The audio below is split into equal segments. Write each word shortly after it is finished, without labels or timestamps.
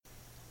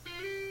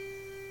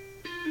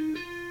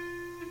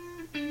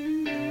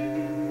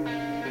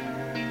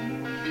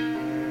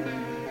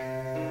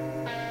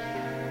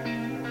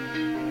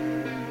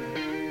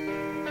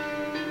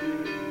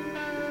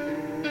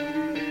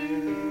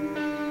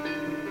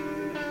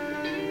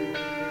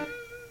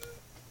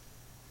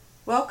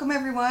Welcome,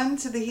 everyone,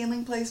 to the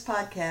Healing Place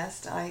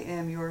podcast. I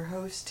am your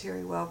host,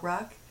 Terry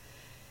Wellbrock.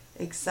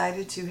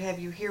 Excited to have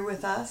you here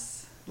with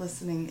us,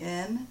 listening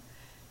in,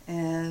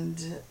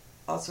 and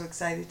also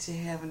excited to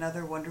have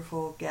another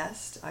wonderful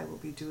guest. I will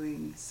be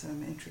doing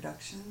some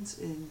introductions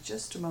in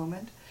just a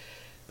moment,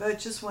 but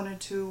just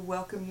wanted to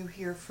welcome you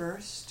here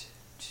first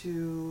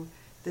to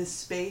this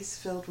space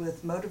filled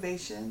with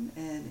motivation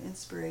and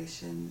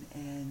inspiration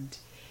and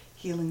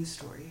healing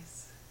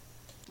stories.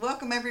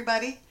 Welcome,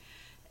 everybody.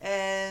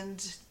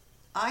 And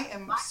I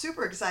am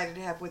super excited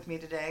to have with me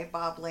today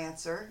Bob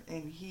Lancer,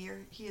 and he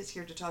is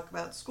here to talk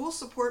about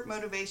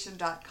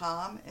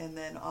schoolsupportmotivation.com and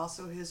then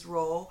also his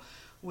role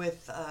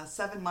with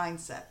Seven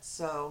Mindsets.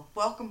 So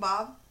welcome,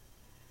 Bob.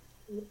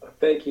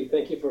 Thank you.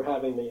 Thank you for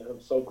having me. I'm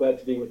so glad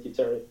to be with you,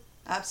 Terry.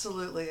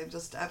 Absolutely. I'm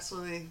just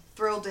absolutely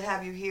thrilled to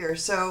have you here.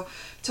 So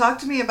talk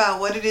to me about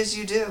what it is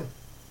you do.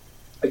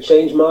 I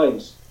change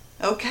minds.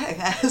 Okay,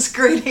 that's a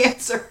great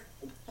answer.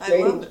 I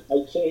love it.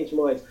 I change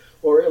minds.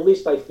 Or at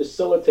least I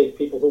facilitate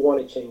people who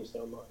want to change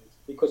their minds.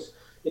 Because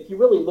if you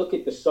really look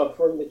at the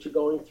suffering that you're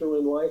going through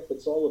in life,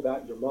 it's all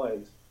about your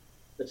mind.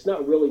 It's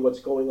not really what's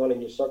going on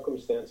in your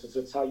circumstances.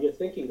 It's how you're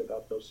thinking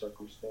about those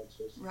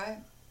circumstances. Right.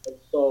 And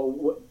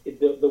so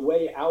the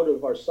way out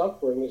of our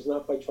suffering is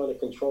not by trying to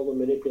control and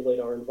manipulate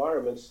our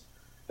environments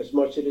as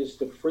much as it is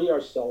to free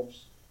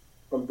ourselves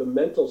from the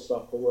mental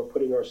suffering we're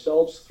putting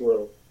ourselves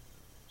through.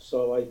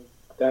 So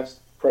that's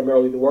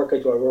primarily the work I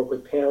do. I work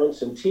with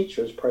parents and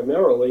teachers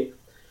primarily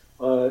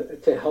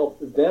to help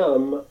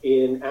them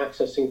in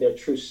accessing their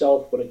true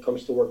self when it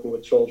comes to working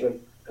with children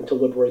and to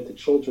liberate the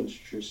children's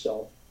true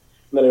self.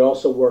 And then I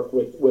also work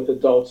with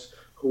adults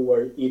who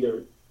are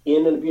either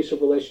in an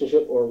abusive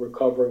relationship or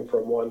recovering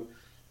from one,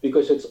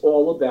 because it's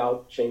all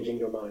about changing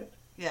your mind.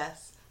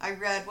 Yes. I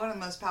read, one of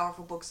the most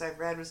powerful books I've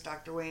read was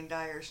Dr. Wayne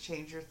Dyer's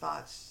Change Your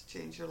Thoughts,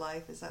 Change Your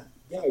Life. Is that?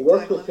 Yeah, I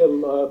worked with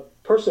him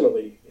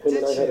personally. Him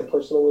and I had a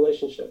personal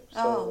relationship.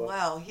 So,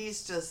 well,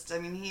 he's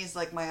he's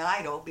like my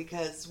idol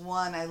because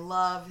one, I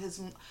love his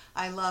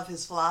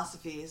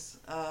philosophies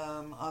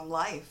on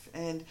life,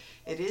 and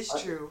it is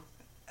true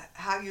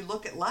how you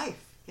look at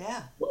life.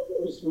 Yeah. What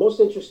was most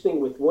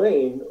interesting with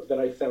Wayne that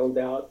I found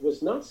out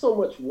was not so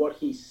much what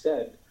he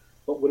said,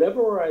 but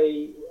whenever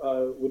I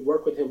would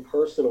work with him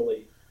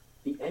personally,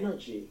 the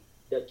energy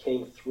that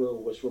came through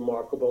was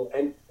remarkable.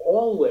 And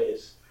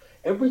always,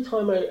 every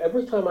time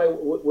I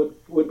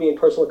would be in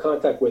personal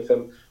contact with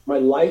him, my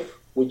life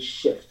would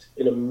shift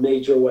in a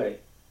major way.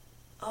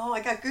 Oh,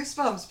 I got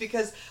goosebumps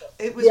because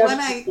it was when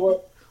I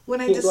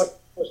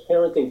first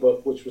parenting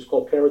book, which was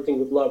called Parenting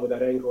with Love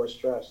Without Anger or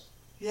Stress.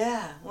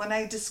 Yeah, when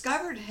I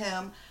discovered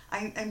him,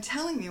 I'm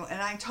telling you,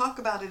 and I talk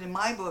about it in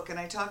my book, and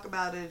I talk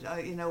about it,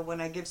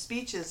 when I give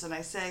speeches, and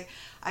I say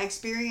I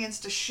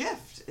experienced a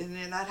shift,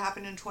 and that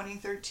happened in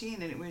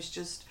 2013, and it was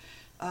just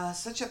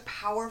such a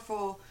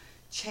powerful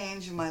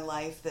change in my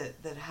life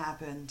that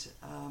happened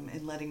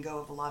in letting go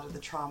of a lot of the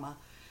trauma.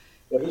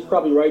 Well, he's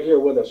probably right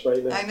here with us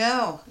right now. I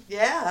know.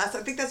 Yeah, I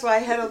think that's why I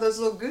had all those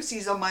little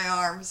goosies on my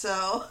arm.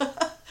 So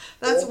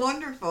that's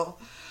wonderful.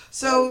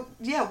 So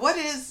yeah, what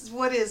is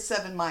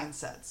Seven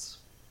Mindsets?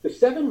 The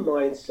Seven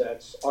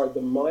Mindsets are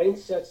the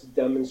mindsets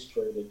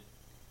demonstrated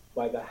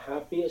by the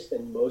happiest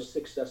and most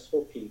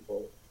successful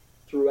people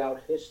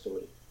throughout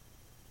history,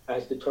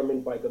 as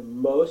determined by the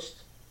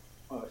most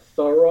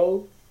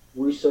thorough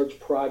research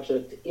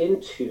project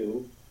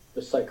into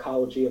the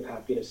psychology of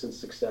happiness and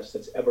success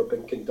that's ever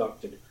been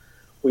conducted.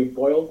 We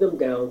boiled them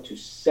down to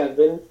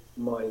 7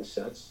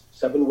 mindsets,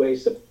 7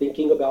 ways of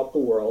thinking about the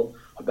world,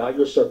 about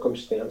your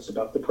circumstance,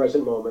 about the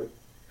present moment.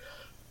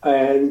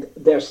 And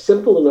they're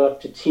simple enough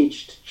to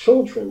teach to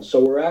children. So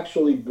we're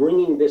actually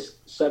bringing this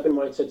 7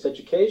 mindsets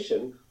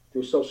education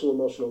through social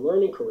emotional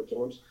learning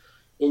curriculums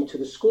into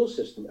the school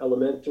system,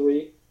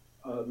 elementary,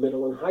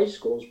 middle, and high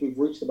schools. We've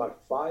reached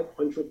about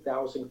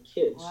 500,000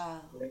 kids.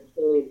 Wow.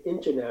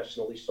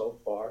 Internationally so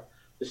far.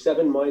 The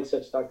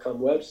 7mindsets.com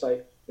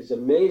website is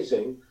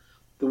amazing.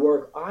 The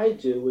work I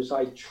do is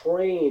I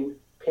train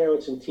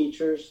parents and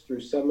teachers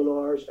through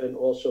seminars and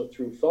also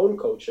through phone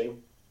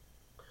coaching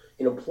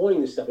in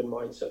employing the 7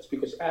 mindsets,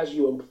 because as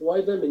you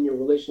employ them in your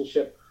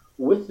relationship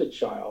with the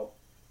child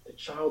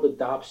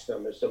adopts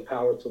them as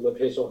empowered to live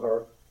his or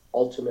her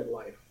ultimate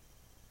life.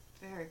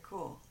 Very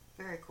cool.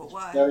 Very cool.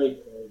 Wow. Very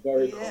cool.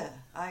 Very cool. Yeah.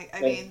 I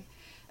mean,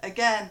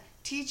 again,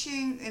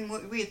 teaching, and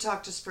we had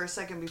talked just for a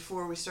second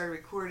before we started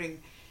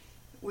recording,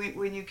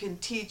 when you can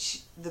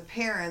teach the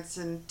parents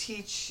and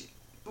teach,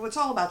 well, it's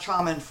all about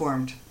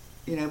trauma-informed,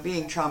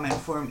 being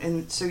trauma-informed.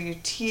 And so you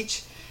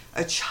teach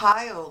a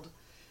child,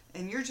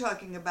 and you're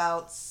talking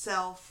about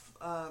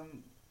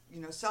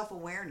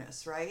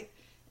self-awareness, right?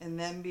 And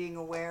them being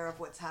aware of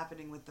what's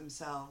happening with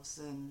themselves.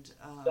 And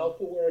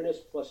self-awareness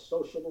plus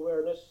social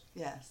awareness.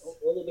 Yes.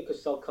 All of the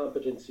Cassell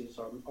competencies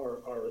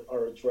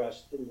are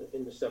addressed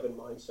in the 7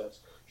 mindsets.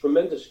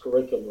 Tremendous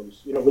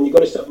curriculums. When you go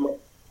to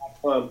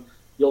 7mindsets.com,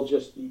 you'll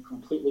just be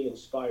completely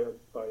inspired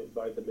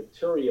by the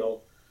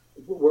material.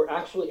 We're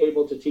actually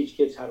able to teach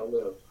kids how to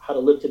live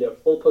to their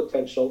full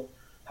potential,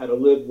 how to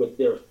live with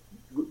their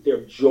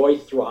their joy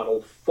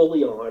throttle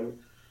fully on,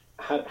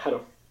 how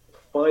to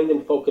find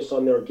and focus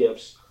on their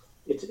gifts.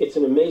 It's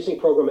an amazing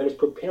program, and it's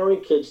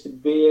preparing kids to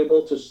be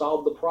able to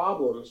solve the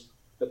problems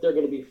that they're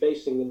going to be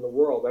facing in the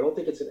world. I don't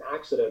think it's an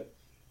accident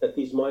that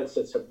these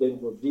mindsets have been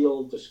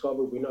revealed,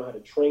 discovered. We know how to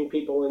train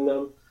people in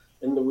them,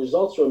 and the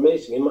results are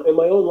amazing. In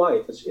my own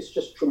life, it's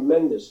just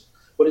tremendous.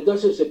 What it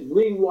does is it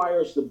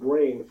rewires the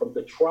brain from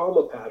the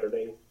trauma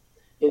patterning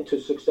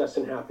into success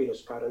and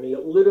happiness patterning.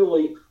 It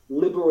literally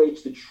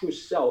liberates the true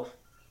self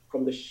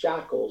from the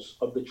shackles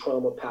of the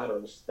trauma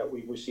patterns that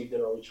we received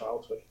in early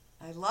childhood.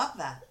 I love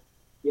that.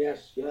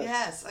 Yes.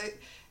 Yes.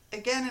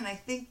 I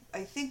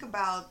think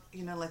about,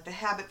 like the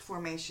habit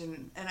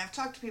formation, and I've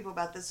talked to people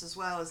about this as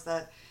well, is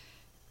that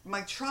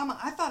my trauma,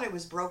 I thought I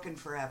was broken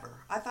forever.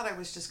 I thought I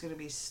was just going to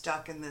be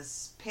stuck in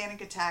this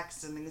panic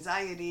attacks and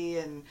anxiety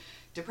and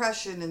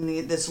depression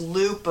and this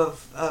loop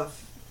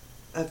of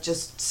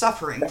just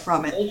suffering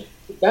from it.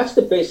 That's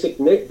the basic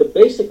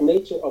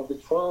nature of the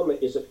trauma,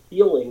 is a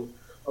feeling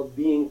of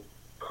being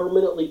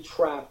permanently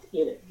trapped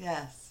in it.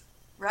 Yes,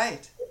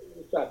 right.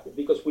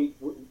 Because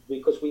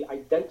we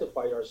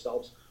identify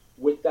ourselves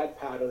with that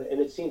pattern,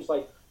 and it seems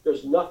like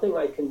there's nothing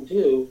I can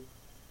do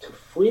to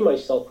free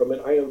myself from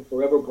it. I am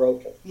forever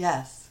broken.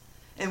 Yes.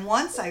 And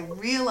once I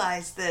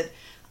realized that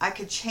I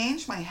could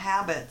change my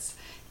habits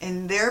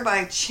and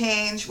thereby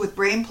change with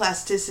brain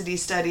plasticity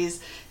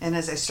studies, and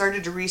as I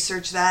started to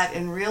research that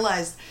and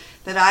realized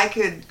that I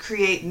could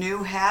create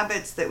new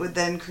habits that would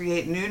then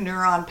create new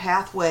neuron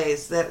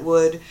pathways that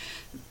would,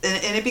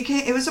 and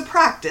it was a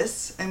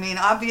practice. I mean,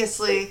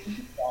 obviously,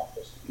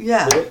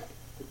 yeah.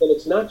 And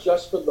it's not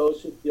just for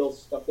those who feel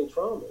stuck in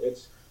trauma.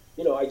 It's,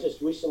 I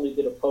just recently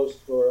did a post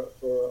for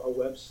a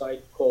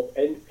website called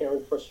End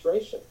Parent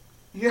Frustration.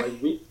 Yeah. I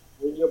read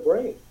your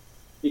brain.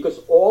 Because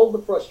all the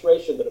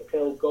frustration that a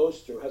parent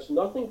goes through has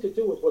nothing to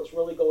do with what's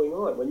really going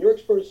on. When you're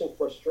experiencing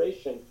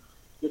frustration,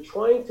 you're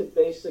trying to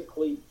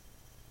basically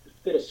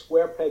fit a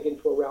square peg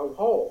into a round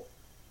hole.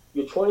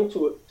 You're trying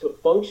to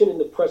function in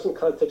the present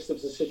context of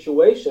the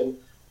situation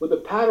with a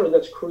pattern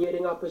that's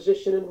creating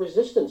opposition and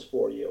resistance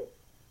for you,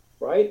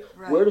 right?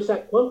 Where does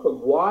that come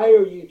from? Why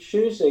are you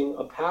choosing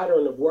a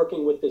pattern of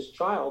working with this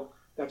child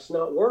that's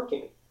not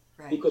working?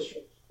 Right. Because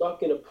you're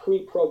stuck in a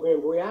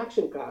pre-programmed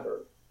reaction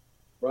pattern.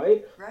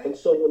 Right? And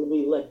so when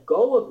we let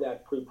go of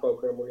that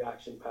pre-programmed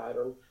reaction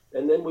pattern,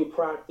 and then we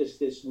practice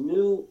this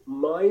new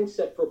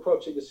mindset for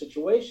approaching the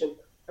situation,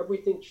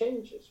 everything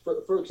changes.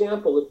 For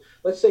example, if,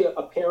 let's say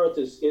a parent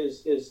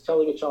is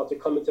telling a child to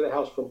come into the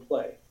house from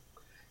play,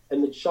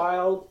 and the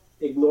child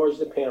ignores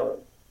the parent.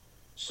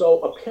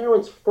 So a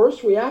parent's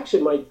first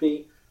reaction might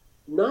be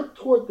not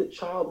toward the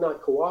child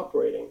not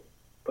cooperating,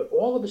 but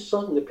all of a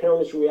sudden the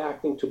parent is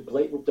reacting to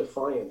blatant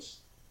defiance.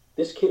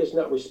 This kid is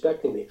not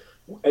respecting me.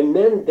 And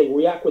then they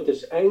react with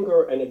this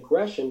anger and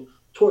aggression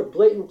toward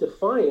blatant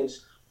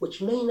defiance, which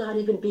may not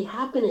even be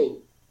happening.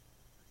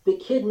 The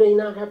kid may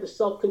not have the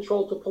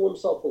self-control to pull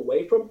himself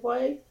away from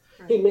play.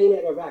 He may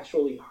not have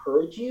actually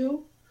heard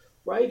you,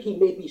 right? He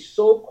may be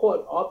so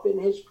caught up in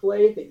his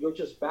play that you're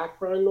just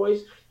background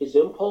noise. His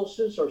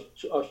impulses are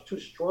too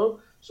strong.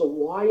 So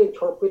why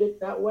interpret it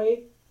that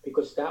way?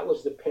 Because that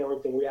was the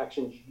parenting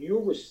reactions you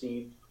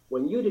received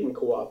when you didn't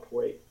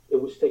cooperate.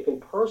 It was taken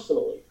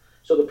personally.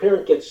 So the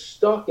parent gets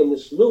stuck in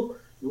this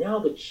loop. Now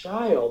the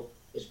child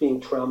is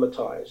being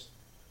traumatized.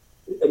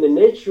 And the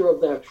nature of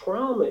that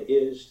trauma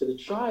is to the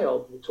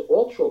child, to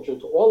all children,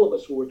 to all of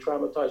us who were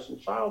traumatized in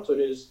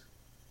childhood, is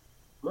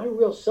my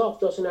real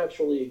self doesn't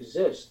actually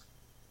exist,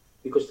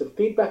 because the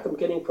feedback I'm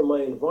getting from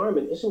my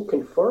environment isn't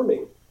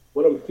confirming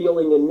what I'm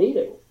feeling and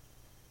needing.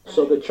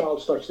 So the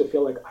child starts to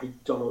feel like I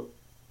don't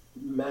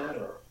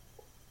matter.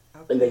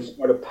 Okay. And they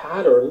start a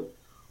pattern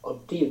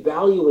of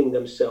devaluing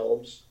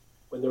themselves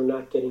when they're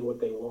not getting what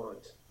they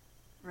want.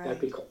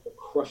 That becomes a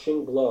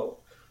crushing blow.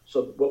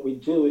 So what we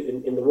do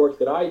in the work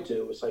that I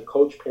do is I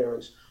coach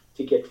parents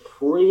to get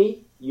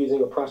free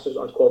using a process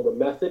called the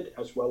method,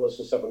 as well as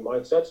the 7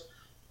 mindsets,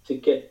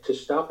 to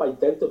stop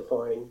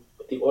identifying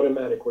the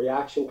automatic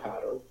reaction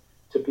pattern,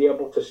 to be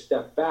able to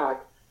step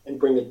back and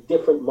bring a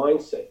different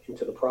mindset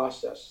into the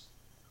process.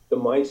 The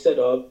mindset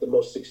of the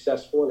most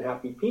successful and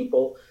happy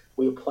people,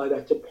 we apply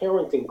that to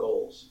parenting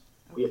goals.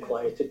 We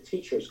apply it to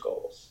teachers'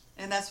 goals.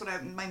 And that's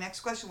what my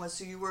next question was.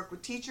 So you work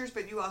with teachers,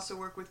 but you also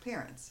work with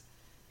parents.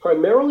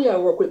 Primarily, I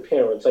work with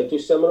parents. I do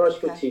seminars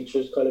for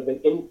teachers, kind of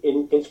an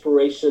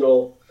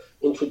inspirational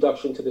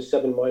introduction to the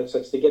 7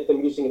 mindsets to get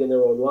them using it in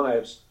their own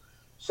lives.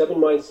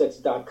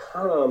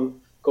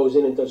 7mindsets.com goes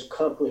in and does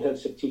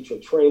comprehensive teacher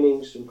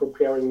trainings and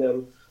preparing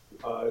them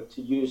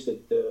to use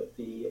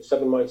the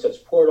 7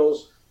 mindsets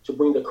portals to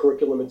bring the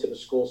curriculum into the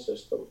school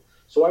system.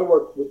 So I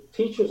work with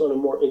teachers on a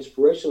more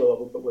inspirational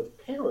level, but with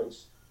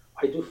parents,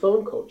 I do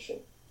phone coaching.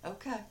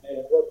 Okay. And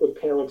I work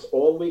with parents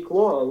all week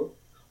long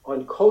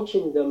on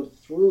coaching them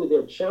through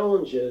their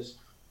challenges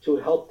to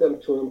help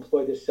them to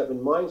employ the 7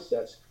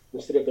 mindsets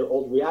instead of their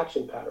old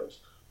reaction patterns.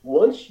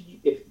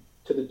 If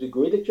to the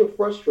degree that you're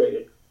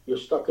frustrated, you're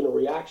stuck in a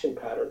reaction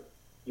pattern,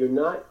 you're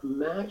not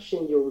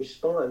matching your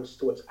response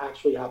to what's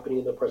actually happening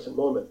in the present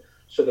moment.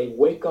 So they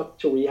wake up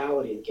to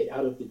reality and get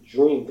out of the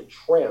dream, the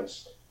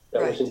trance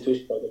that was Right.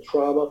 induced by the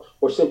trauma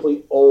or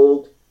simply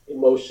old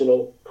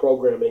emotional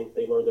programming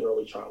they learned in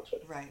early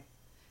childhood. Right.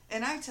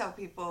 And I tell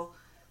people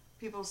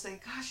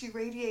say, "Gosh, you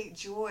radiate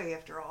joy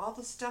after all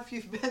the stuff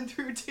you've been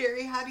through,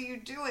 Terry. How do you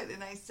do it?"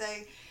 And I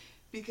say,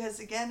 because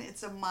again,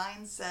 it's a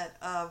mindset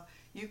of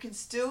you can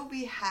still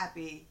be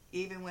happy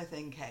even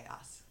within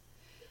chaos.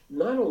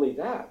 Not only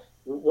that,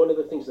 one of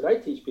the things that I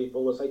teach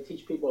people is I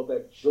teach people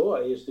that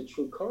joy is the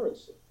true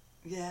currency.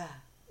 Yeah.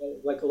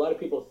 Like a lot of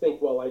people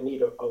think, well, I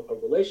need a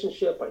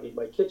relationship, I need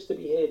my kids to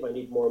behave, I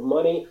need more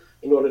money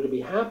in order to be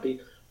happy.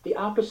 The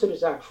opposite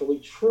is actually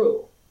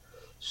true.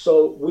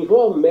 So we've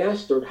all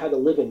mastered how to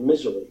live in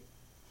misery,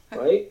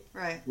 right?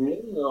 Right.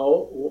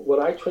 Now, what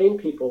I train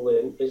people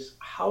in is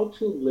how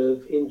to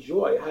live in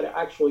joy, how to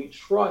actually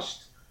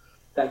trust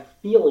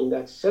that feeling,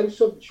 that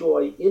sense of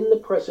joy in the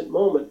present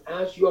moment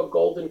as your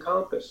golden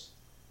compass,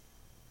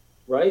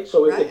 right?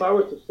 So if Right. I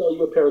were to sell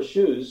you a pair of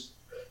shoes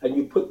and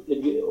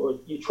or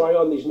you try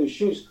on these new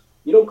shoes,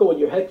 you don't go in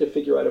your head to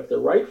figure out if they're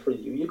right for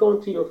you. You go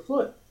into your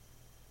foot.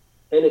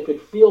 And if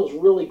it feels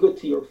really good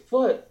to your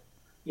foot,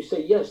 you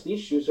say, yes, these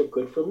shoes are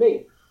good for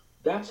me.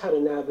 That's how to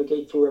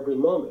navigate through every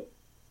moment.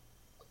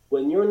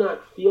 When you're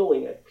not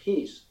feeling at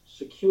peace,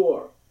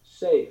 secure,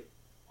 safe,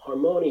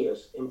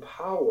 harmonious,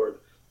 empowered,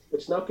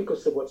 it's not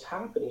because of what's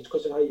happening, it's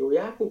because of how you're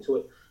reacting to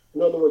it.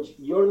 In other words,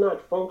 you're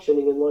not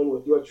functioning in line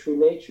with your true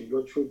nature,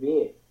 your true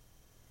being.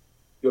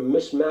 You're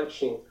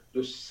mismatching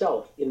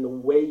yourself in the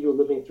way you're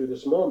living through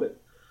this moment.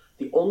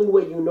 The only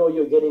way you know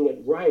you're getting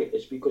it right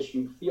is because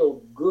you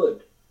feel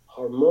good,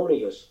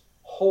 harmonious,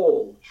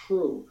 whole,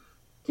 true,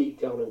 deep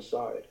down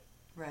inside.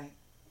 Right.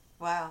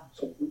 Wow.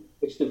 So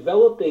it's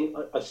developing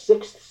a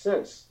sixth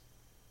sense,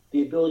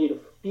 the ability to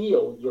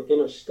feel your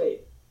inner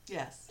state,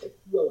 Yes. to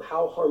feel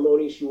how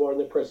harmonious you are in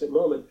the present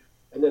moment.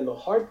 And then the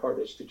hard part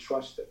is to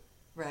trust it.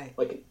 Right.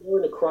 Like if you're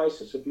in a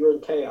crisis, if you're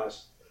in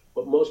chaos,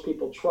 what most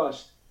people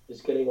trust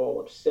is getting all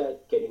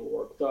upset, getting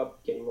worked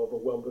up, getting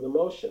overwhelmed with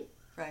emotion.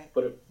 Right.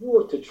 But if you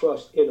were to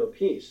trust inner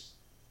peace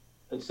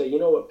and say, you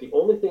know what, the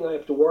only thing I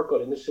have to work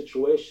on in this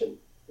situation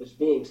is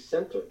being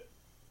centered.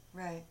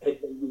 Right.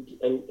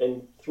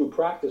 And through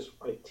practice,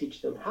 I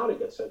teach them how to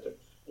get centered.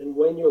 And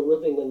when you're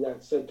living in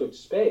that centered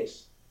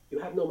space, you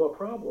have no more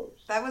problems.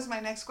 That was my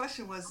next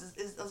question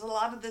is a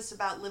lot of this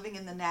about living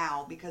in the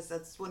now, because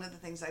that's one of the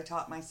things I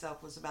taught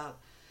myself was about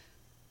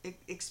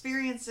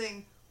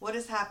experiencing what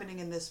is happening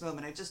in this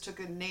moment. I just took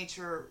a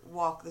nature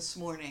walk this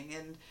morning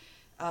and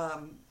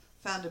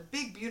found a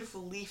big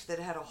beautiful leaf that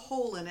had a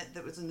hole in it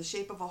that was in the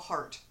shape of a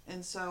heart.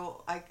 And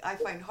so I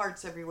find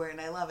hearts everywhere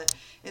and I love it.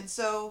 And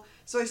so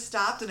I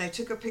stopped and I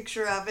took a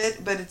picture of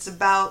it, but it's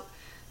about,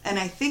 and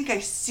I think I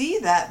see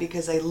that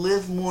because I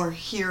live more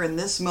here in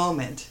this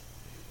moment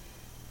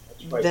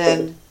Right.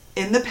 than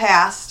in the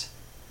past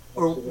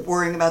or Absolutely.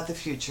 worrying about the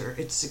future.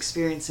 It's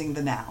experiencing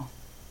the now.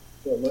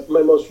 Yeah,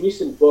 my most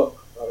recent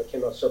book that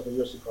came out several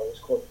years ago was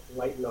called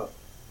Lighten Up,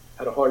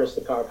 How to Harness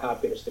the Power of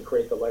Happiness to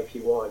Create the Life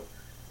You Want.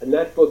 And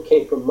that book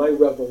came from my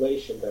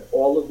revelation that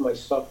all of my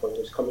suffering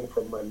was coming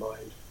from my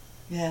mind.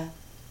 Yeah.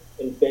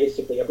 And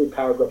basically, every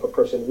paragraph a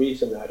person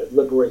reads in that, it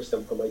liberates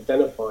them from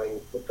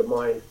identifying with the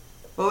mind.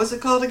 What was it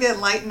called again?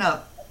 Lighten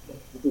Up.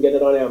 You can get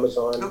it on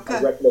Amazon. Okay.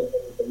 I recommend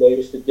the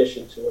latest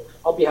edition to it.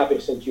 I'll be happy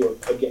to send you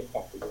a gift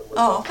copy.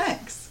 Oh,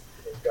 thanks.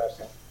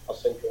 I'll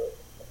send you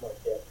my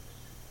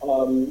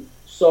gift.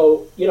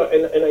 So,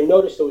 and I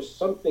noticed there was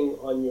something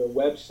on your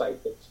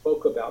website that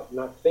spoke about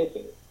not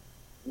thinking,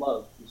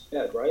 love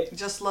instead, right?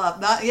 Just love.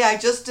 Not yeah. I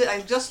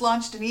just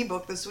launched an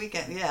ebook this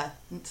weekend. Yeah.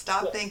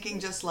 Stop thinking,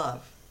 just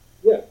love.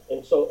 Yeah,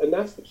 and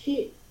that's the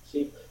key.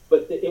 See,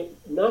 but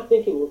not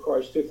thinking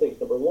requires two things.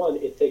 Number one,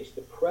 it takes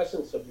the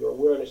presence of your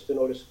awareness to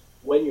notice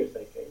when you're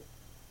thinking,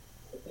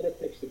 and then it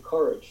takes the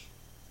courage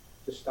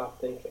to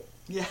stop thinking,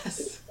 to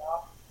Yes.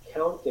 stop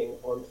counting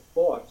on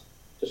thoughts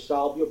to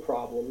solve your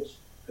problems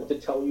and to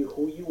tell you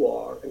who you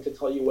are and to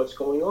tell you what's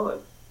going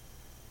on.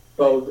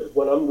 So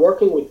when I'm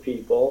working with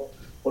people,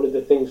 one of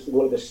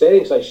the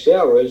sayings I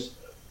share is,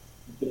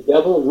 the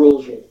devil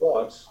rules your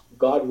thoughts,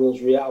 God rules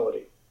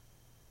reality,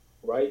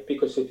 right?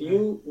 Because if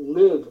you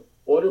live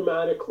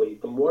automatically,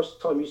 the more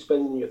time you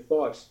spend in your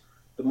thoughts,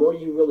 the more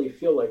you really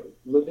feel like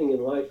living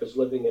in life is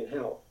living in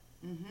hell.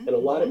 Mm-hmm. And a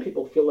lot of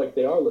people feel like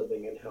they are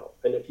living in hell.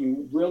 And if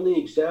you really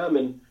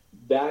examine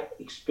that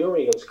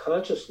experience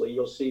consciously,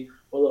 you'll see,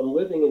 well, I'm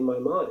living in my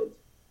mind.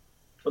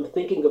 I'm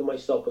thinking of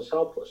myself as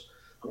helpless.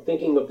 I'm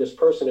thinking of this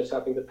person as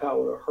having the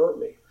power to hurt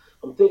me.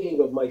 I'm thinking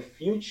of my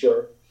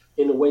future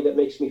in a way that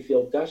makes me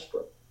feel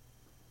desperate.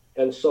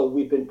 And so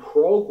we've been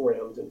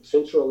programmed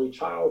since early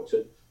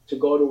childhood to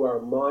go to our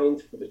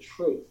mind for the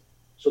truth.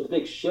 So the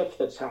big shift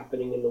that's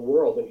happening in the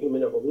world in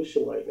human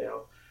evolution right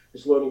now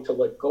is learning to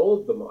let go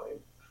of the mind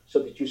so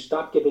that you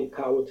stop giving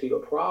power to your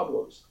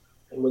problems.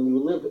 And when you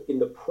live in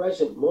the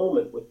present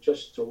moment with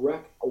just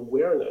direct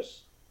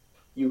awareness,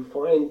 you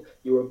find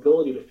your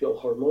ability to feel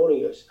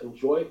harmonious and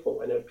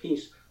joyful and at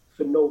peace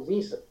for no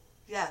reason.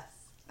 Yes.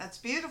 That's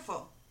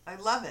beautiful. I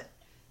love it.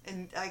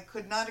 And I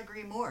could not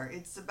agree more.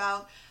 It's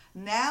about,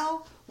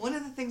 Now, one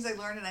of the things I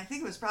learned, and I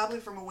think it was probably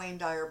from a Wayne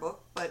Dyer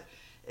book, but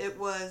it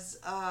was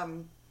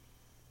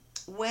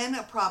when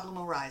a problem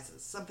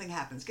arises, something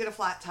happens, get a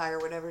flat tire,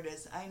 whatever it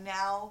is, I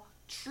now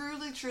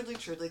truly, truly,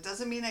 truly,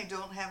 doesn't mean I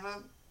don't have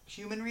a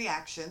human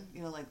reaction,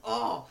 like,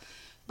 oh,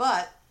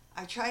 but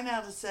I try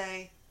now to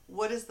say,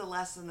 what is the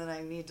lesson that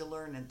I need to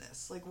learn in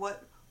this? Like,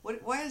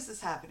 why is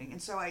this happening?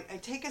 And so I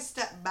take a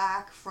step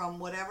back from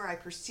whatever I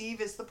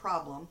perceive as the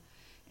problem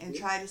and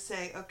try to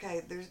say,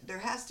 okay, there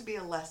has to be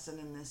a lesson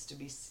in this to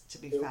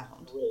be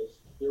found.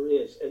 There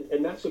is.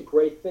 And that's a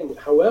great thing.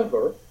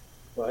 However,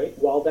 right,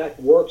 while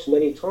that works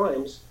many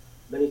times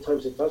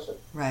it doesn't.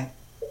 Right.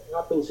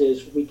 What happens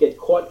is we get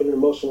caught in an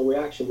emotional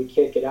reaction we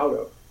can't get out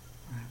of.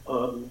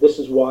 This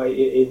is why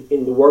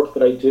in the work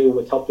that I do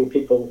with helping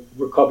people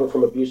recover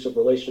from abusive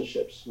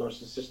relationships,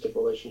 narcissistic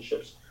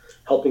relationships,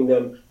 helping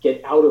them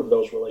get out of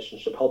those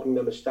relationships, helping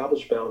them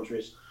establish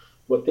boundaries,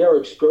 what they're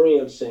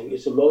experiencing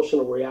is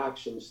emotional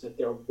reactions that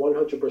they're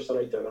 100%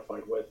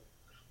 identified with.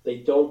 They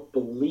don't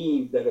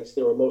believe that it's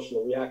their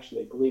emotional reaction.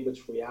 They believe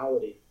it's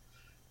reality.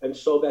 And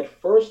so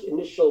that first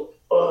initial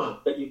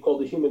that you call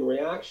the human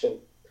reaction,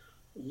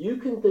 you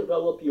can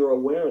develop your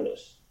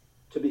awareness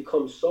to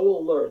become so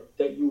alert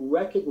that you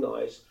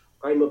recognize,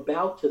 I'm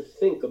about to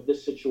think of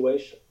this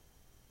situation.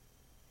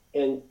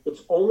 And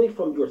it's only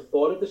from your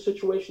thought of the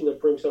situation that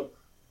brings up,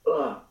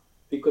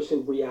 because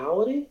in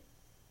reality,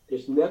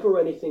 there's never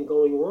anything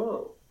going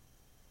wrong.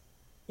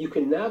 You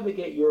can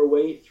navigate your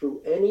way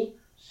through any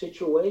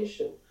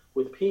situation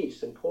with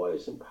peace and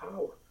poise and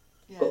power.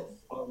 Yes. But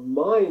our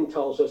mind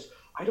tells us,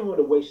 I don't want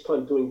to waste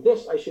time doing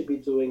this. I should be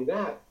doing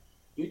that.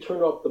 You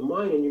turn off the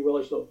mind and you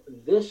realize, no,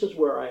 this is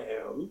where I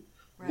am.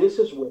 Right. This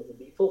is where to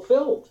be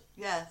fulfilled.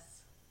 Yes.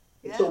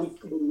 Yes. So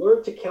we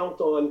learn to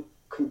count on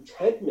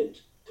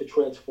contentment to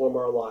transform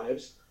our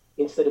lives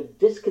instead of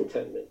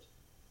discontentment.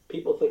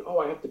 People think,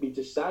 I have to be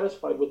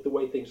dissatisfied with the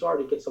way things are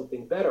to get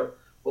something better.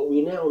 What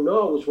we now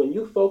know is when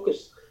you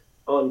focus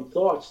on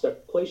thoughts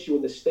that place you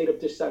in the state of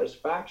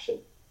dissatisfaction,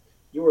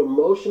 your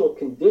emotional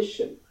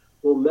condition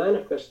will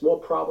manifest more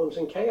problems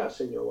and chaos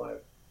in your life.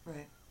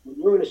 Right. When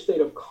you're in a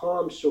state of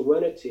calm,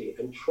 serenity,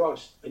 and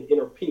trust and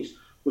inner peace,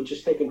 which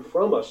is taken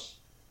from us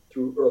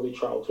through early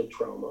childhood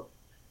trauma,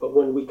 but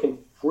when we can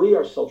free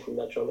ourselves from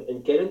that trauma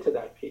and get into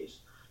that peace,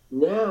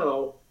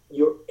 now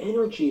your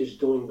energy is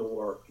doing the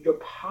work, your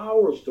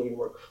power is doing the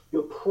work,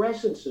 your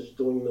presence is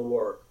doing the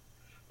work.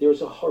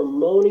 There's a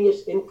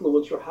harmonious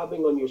influence you're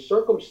having on your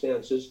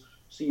circumstances,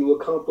 so you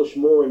accomplish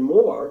more and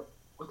more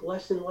with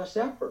less and less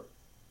effort.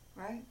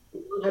 Right.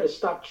 You learn how to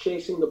stop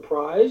chasing the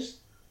prize,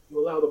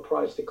 you allow the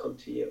prize to come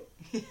to you.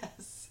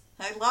 Yes,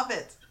 I love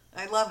it.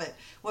 I love it.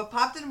 What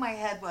popped into my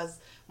head was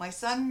my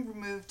son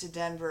moved to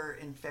Denver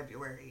in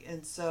February,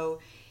 and so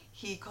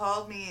he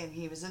called me and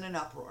he was in an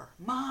uproar.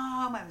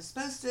 Mom, I was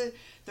supposed to,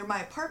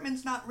 my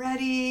apartment's not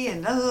ready,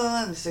 and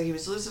so he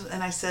was losing,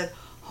 and I said,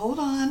 hold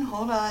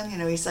on.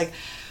 He's like,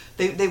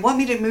 they want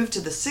me to move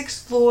to the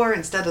 6th floor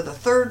instead of the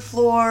 3rd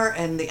floor,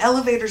 and the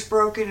elevator's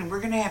broken, and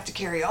we're going to have to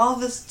carry all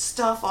this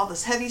stuff, all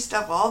this heavy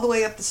stuff, all the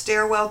way up the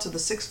stairwell to the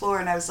 6th floor,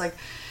 and I was like,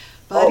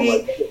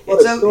 buddy,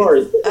 it's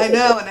okay. I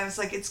know, and I was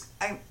like,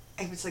 I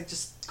was like,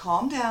 just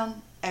calm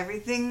down.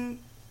 Everything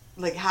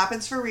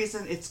happens for a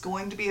reason. It's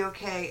going to be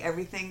okay.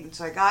 Everything.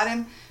 So I got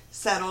him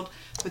settled.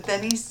 But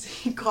then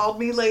he called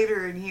me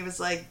later and he was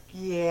like,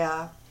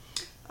 yeah.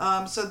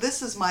 So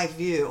this is my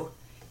view.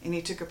 And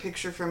he took a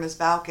picture from his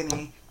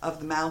balcony of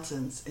the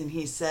mountains. And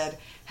he said,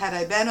 had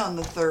I been on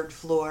the 3rd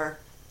floor,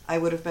 I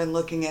would have been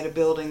looking at a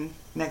building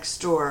next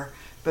door.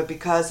 But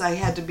because I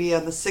had to be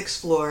on the 6th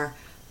floor,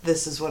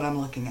 this is what I'm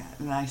looking at.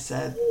 And I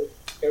said,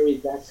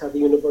 Carrie, that's how the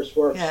universe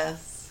works.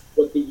 Yes.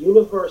 What the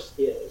universe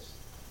is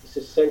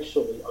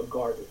essentially a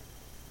garden.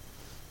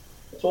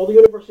 That's all the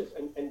universe is.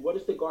 And what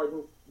is the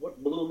garden?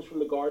 What blooms from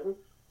the garden?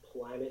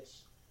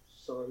 Planets,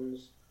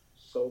 suns,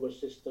 solar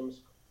systems,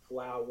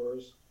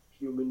 flowers,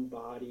 human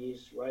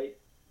bodies, right?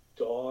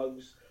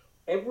 Dogs.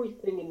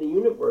 Everything in the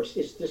universe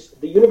is this.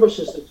 The universe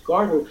is this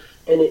garden,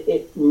 and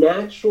it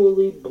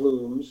naturally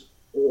blooms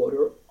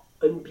order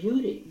and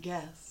beauty.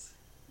 Yes.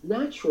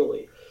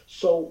 Naturally.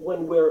 So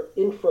when we're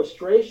in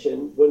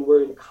frustration, when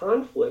we're in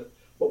conflict,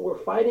 what we're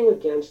fighting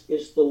against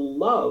is the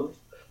love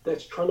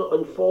that's trying to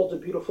unfold a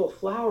beautiful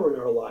flower in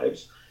our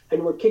lives,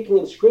 and we're kicking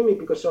and screaming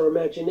because our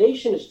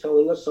imagination is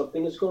telling us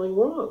something is going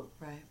wrong.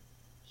 Right.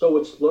 So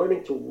it's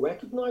learning to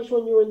recognize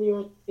when you're in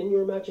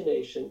your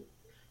imagination,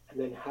 and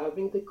then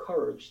having the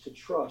courage to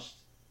trust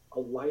a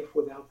life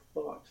without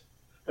thought.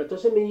 That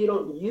doesn't mean you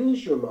don't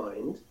use your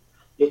mind.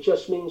 It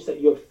just means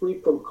that you're free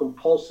from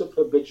compulsive,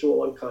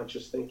 habitual,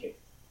 unconscious thinking.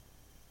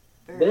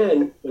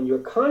 Then, when you're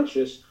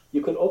conscious,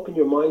 you can open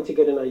your mind to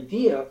get an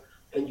idea,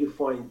 and you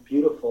find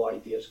beautiful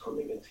ideas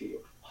coming into you,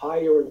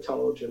 higher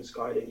intelligence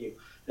guiding you.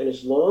 And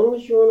as long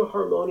as you're in a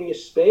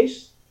harmonious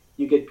space,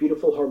 you get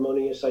beautiful,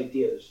 harmonious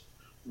ideas.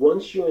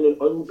 Once you're in an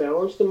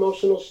unbalanced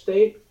emotional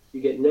state,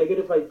 you get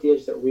negative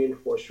ideas that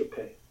reinforce your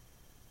pain.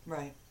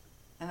 Right.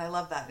 And I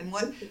love that. And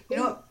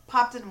what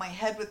popped into my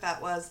head with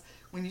that was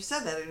when you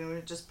said that, and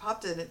it just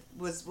popped in, it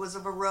was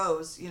of a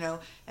rose,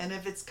 and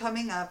if it's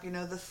coming up,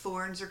 the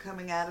thorns are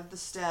coming out of the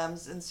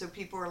stems, and so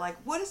people are like,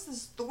 what is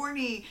this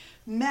thorny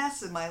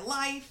mess in my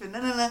life,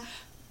 and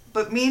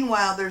but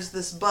meanwhile there's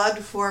this bud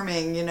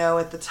forming,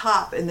 at the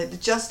top, and it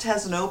just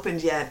hasn't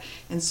opened yet,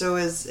 and so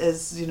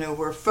as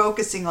we're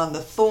focusing on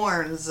the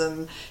thorns,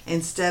 and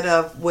instead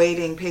of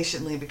waiting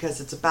patiently because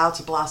it's about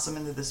to blossom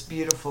into this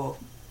beautiful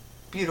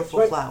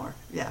flower.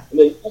 Yeah. And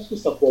then you ask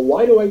yourself, well,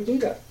 why do I do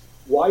that?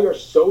 Why are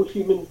so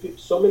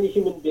many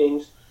human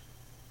beings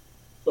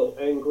so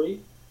angry,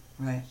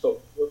 right,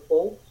 so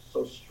fearful,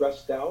 so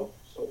stressed out,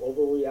 so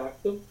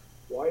overreactive?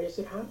 Why is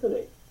it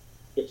happening?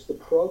 It's the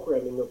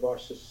programming of our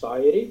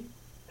society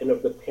and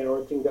of the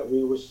parenting that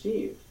we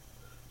receive.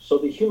 So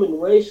the human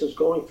race is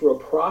going through a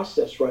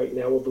process right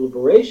now of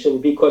liberation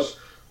because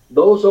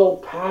those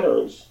old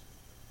patterns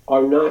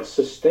are not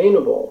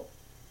sustainable.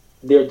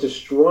 They're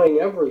destroying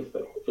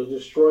everything. They're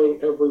destroying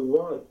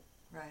everyone.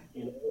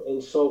 Right.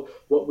 And so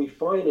what we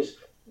find is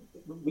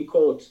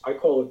I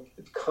call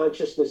it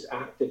consciousness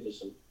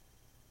activism.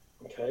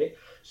 Okay?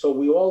 So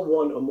we all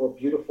want a more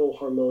beautiful,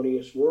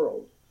 harmonious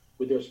world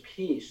where there's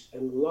peace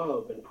and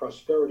love and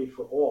prosperity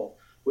for all,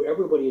 where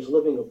everybody is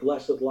living a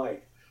blessed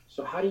life.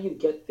 So how do you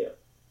get there?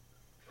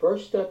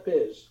 First step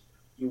is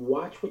you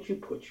watch what you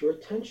put your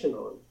attention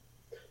on,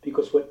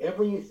 because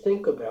whatever you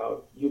think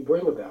about, you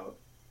bring about.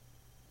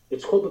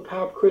 It's called the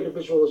power of creative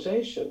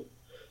visualization.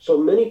 So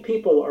many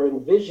people are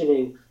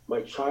envisioning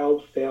my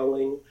child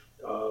failing,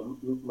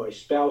 my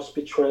spouse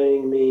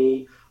betraying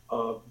me,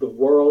 the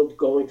world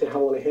going to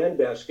hell in a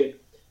handbasket,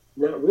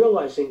 not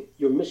realizing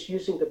you're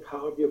misusing the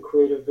power of your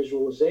creative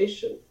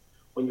visualization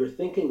when you're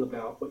thinking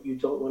about what you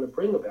don't want to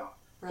bring about.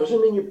 Right.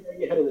 Doesn't mean you're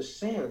burying your head in the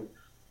sand.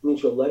 It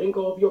means you're letting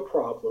go of your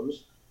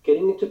problems,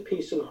 getting into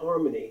peace and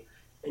harmony,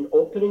 and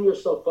opening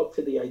yourself up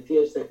to the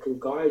ideas that can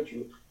guide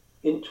you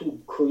into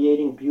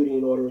creating beauty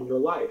and order in your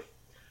life.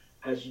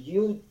 As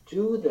you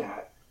do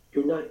that,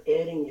 you're not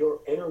adding your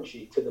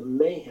energy to the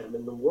mayhem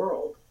in the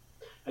world.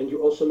 And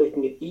you're also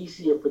making it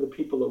easier for the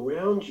people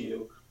around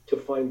you to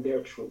find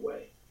their true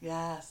way.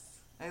 Yes.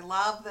 I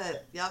love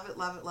it. Love it,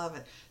 love it, love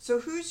it. So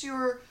who's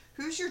your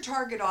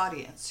target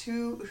audience?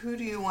 Who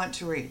do you want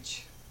to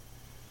reach?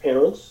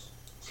 Parents,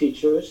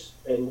 teachers,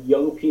 and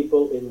young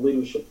people in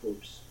leadership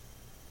groups.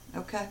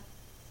 Okay.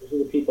 Those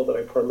are the people that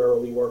I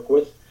primarily work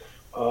with.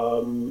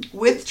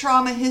 With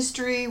trauma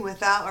history,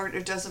 without, or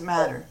it doesn't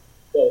matter?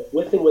 Well,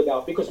 with and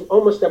without, because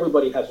almost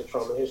everybody has a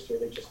trauma history,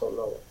 they just don't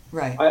know it.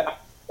 Right.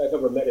 I've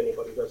never met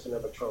anybody who doesn't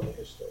have a trauma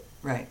history.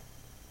 Right.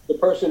 The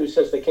person who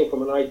says they came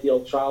from an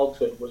ideal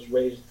childhood was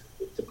raised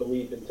to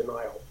believe in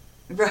denial.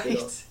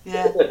 Right.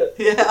 Yeah.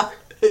 Yeah.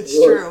 It's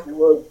true.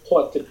 We're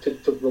taught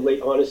to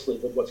relate honestly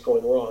with what's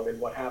going wrong and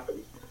what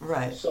happened.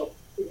 Right. So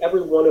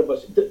every one of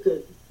us,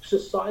 the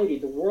society,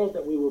 the world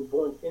that we were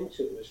born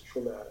into is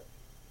traumatic.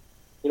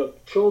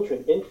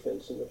 Children,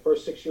 infants, in the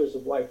first 6 years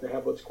of life, they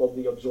have what's called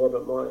the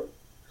absorbent mind.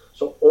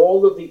 So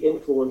all of the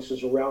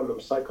influences around them,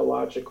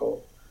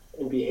 psychological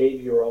and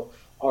behavioral,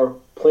 are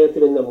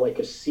planted in them like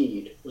a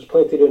seed. It was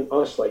planted in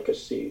us like a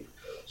seed.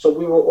 So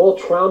we were all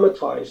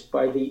traumatized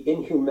by the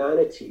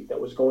inhumanity that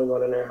was going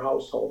on in our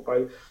household,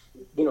 by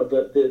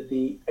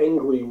the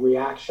angry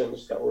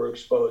reactions that we're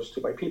exposed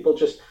to, by people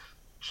just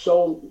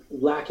so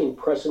lacking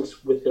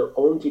presence with their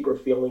own deeper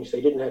feelings.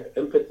 They didn't have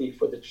empathy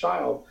for the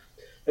child.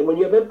 And when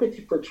you have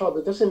empathy for a child,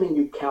 it doesn't mean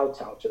you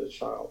kowtow to the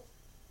child.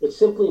 It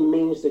simply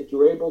means that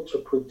you're able to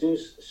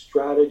produce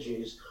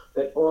strategies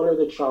that honor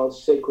the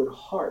child's sacred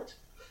heart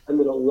and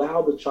that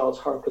allow the child's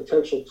heart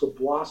potential to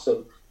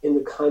blossom in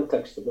the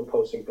context of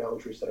imposing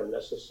boundaries that are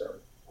necessary.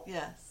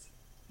 Yes.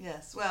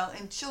 Yes. Well,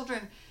 and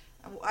children,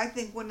 I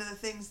think one of the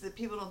things that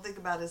people don't think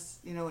about is,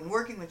 in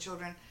working with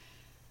children,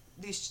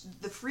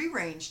 the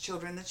free-range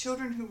children, the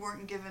children who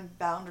weren't given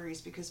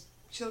boundaries, because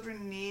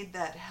children need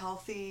that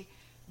healthy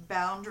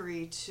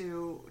boundary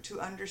to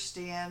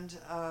understand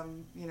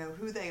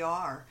who they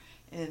are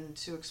and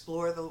to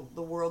explore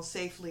the world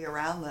safely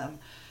around them,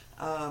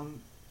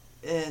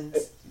 and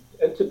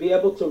to be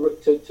able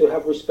to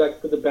have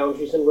respect for the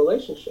boundaries in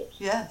relationships.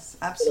 Yes,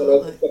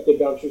 absolutely. Respect the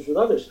boundaries with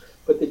others.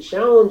 But the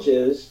challenge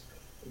is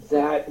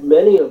that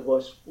many of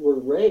us were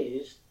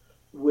raised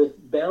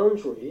with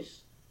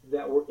boundaries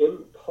that were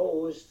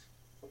imposed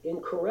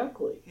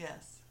incorrectly.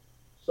 Yes.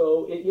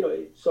 So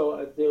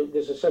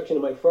there's a section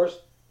in my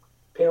first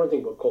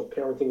parenting book called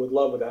Parenting with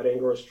Love Without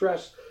Anger or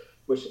Stress,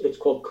 which it's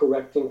called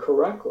Correcting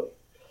Correctly.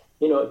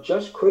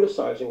 Just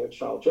criticizing a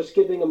child, just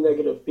giving them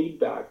negative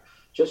feedback,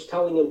 just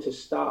telling him to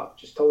stop,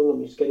 just telling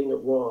him he's getting it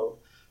wrong,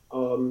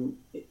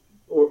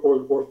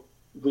 or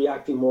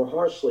reacting more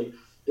harshly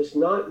is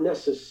not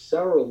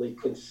necessarily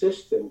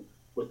consistent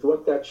with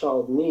what that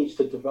child needs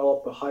to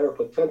develop a higher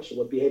potential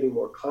of behaving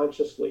more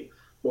consciously,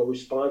 more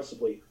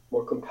responsibly,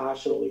 more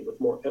compassionately, with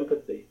more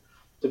empathy,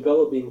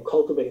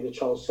 cultivating the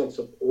child's sense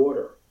of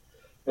order.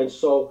 And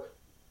so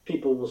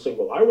people will say,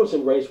 well, I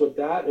wasn't raised with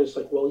that. And it's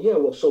like, well, yeah,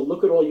 so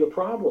look at all your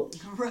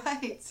problems.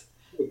 Right.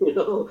 Yeah.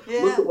 Look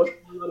at what's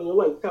going on in your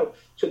life.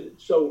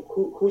 So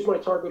who's my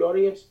target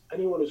audience?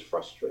 Anyone who's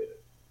frustrated.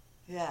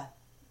 Yeah.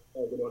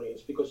 Target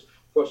audience, because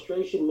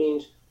frustration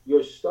means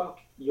you're stuck.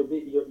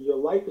 Your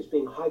life is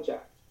being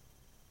hijacked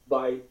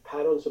by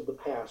patterns of the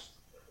past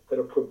that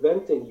are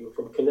preventing you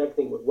from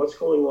connecting with what's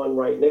going on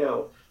right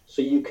now,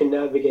 so you can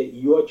navigate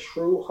your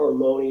true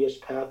harmonious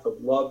path of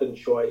love and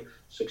joy,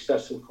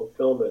 success and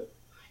fulfillment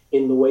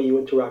in the way you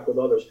interact with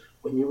others.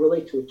 When you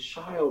relate to a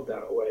child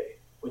that way,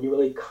 when you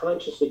relate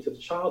consciously to the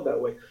child that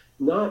way,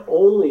 not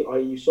only are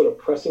you sort of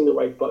pressing the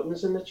right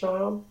buttons in the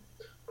child,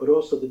 but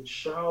also the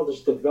child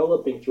is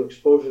developing through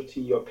exposure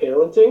to your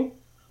parenting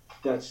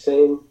that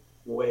same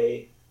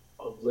way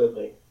of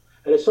living.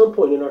 And at some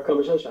point in our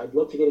conversation, I'd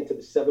love to get into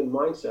the 7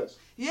 mindsets.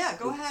 Yeah,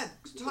 go ahead.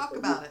 Talk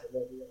about it.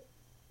 Yeah.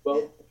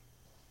 Well,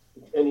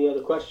 any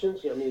other questions?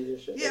 I mean,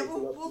 Yeah,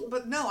 anything else?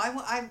 but no,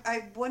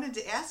 I wanted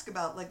to ask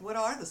about, like, what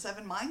are the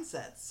 7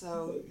 mindsets? So,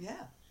 Okay.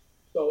 yeah.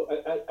 So,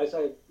 as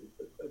I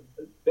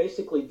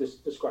basically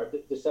described,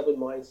 the 7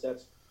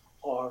 mindsets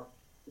are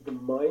the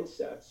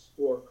mindsets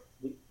or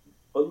the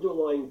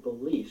underlying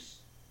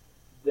beliefs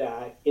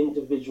that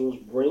individuals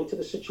bring to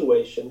the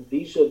situation.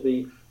 These are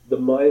the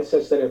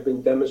mindsets that have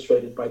been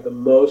demonstrated by the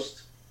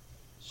most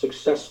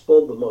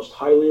successful, the most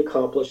highly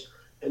accomplished,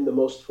 and the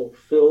most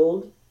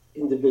fulfilled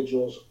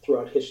individuals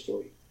throughout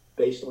history,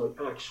 based on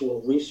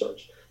actual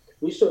research.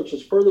 Research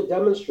has further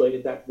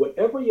demonstrated that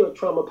whatever your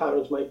trauma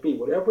patterns might be,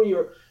 whatever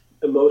your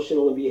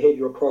emotional and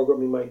behavioral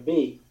programming might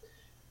be,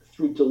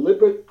 through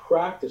deliberate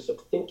practice of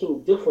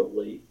thinking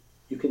differently,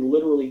 you can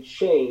literally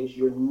change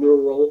your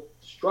neural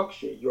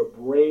structure. Your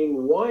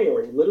brain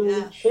wiring literally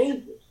Yes.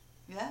 changes.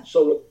 Yeah.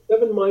 So what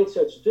 7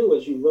 mindsets do,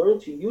 as you learn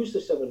to use the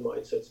 7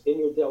 mindsets in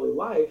your daily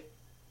life,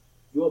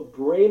 your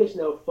brain is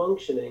now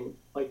functioning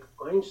like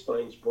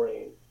Einstein's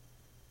brain,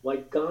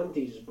 like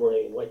Gandhi's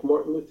brain, like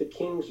Martin Luther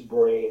King's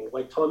brain,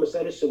 like Thomas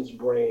Edison's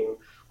brain,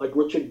 like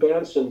Richard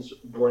Branson's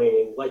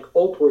brain, like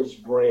Oprah's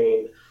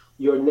brain.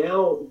 You're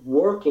now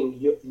working,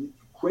 the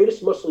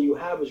greatest muscle you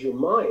have is your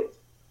mind.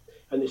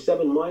 And the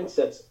 7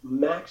 mindsets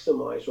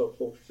maximize or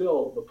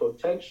fulfill the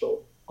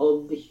potential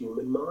of the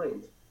human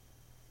mind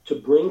to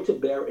bring to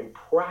bear in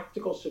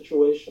practical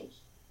situations.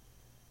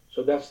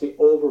 So that's the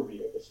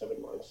overview of the 7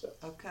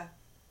 mindsets. Okay.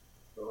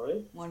 All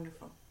right.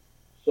 Wonderful.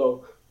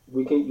 So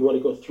you want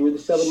to go through the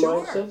 7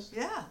 mindsets?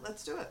 Yeah,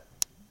 let's do it.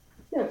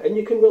 Yeah, and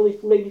you can really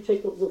maybe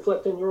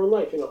reflect on your own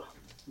life.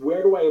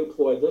 Where do I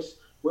employ this?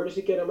 Where does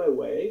it get in my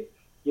way?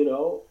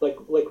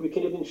 Like we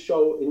can even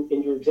show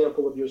in your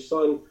example of your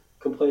son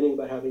complaining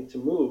about having to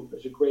move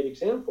as a great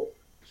example.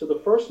 So the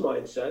first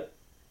mindset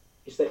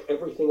is that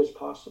everything is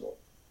possible.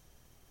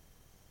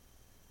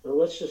 Now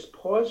let's just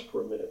pause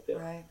for a minute there.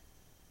 Right.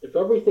 If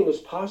everything is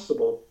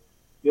possible,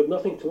 you have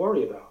nothing to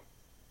worry about.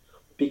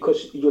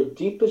 Because your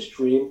deepest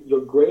dream,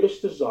 your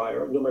greatest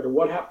desire, no matter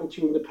what happened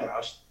to you in the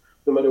past,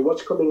 no matter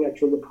what's coming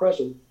at you in the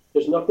present,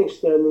 there's nothing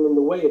standing in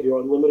the way of your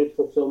unlimited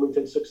fulfillment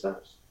and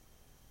success.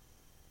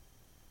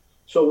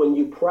 So when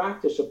you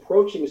practice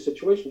approaching a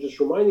situation, just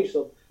remind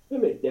yourself, wait a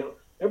minute now,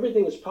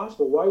 everything is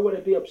possible. Why would I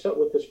be upset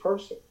with this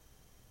person?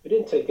 They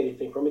didn't take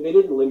anything from me. They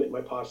didn't limit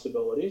my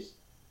possibilities,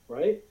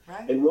 right?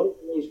 Right. And one of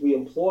the ways we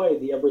employ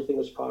the everything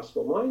is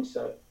possible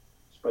mindset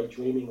is by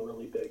dreaming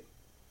really big,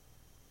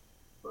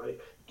 right?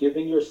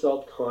 Giving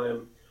yourself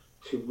time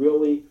to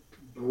really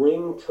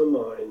bring to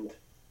mind,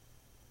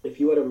 if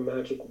you had a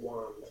magic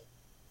wand,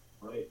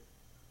 right?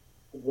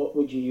 What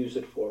would you use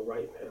it for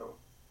right now?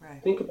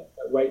 Right. Think about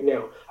that right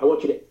now. I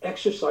want you to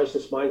exercise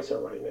this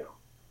mindset right now.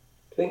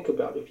 Think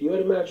about if you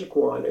had a magic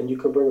wand and you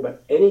can bring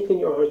about anything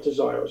your heart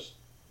desires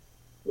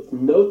with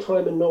no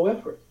time and no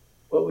effort,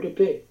 what would it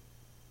be?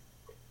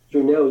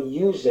 You're now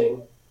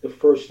using the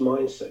first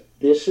mindset.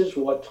 This is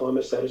what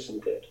Thomas Edison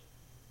did.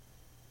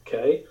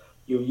 Okay?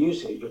 You're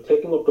using it. You're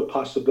taking up the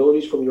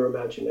possibilities from your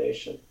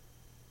imagination,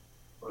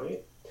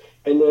 right?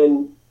 And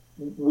then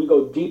we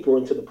go deeper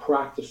into the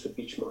practice of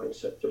each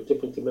mindset. There are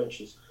different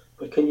dimensions.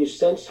 But can you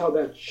sense how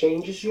that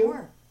changes you?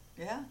 Sure.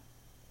 Yeah.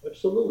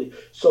 Absolutely.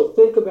 So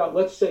think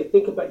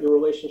about your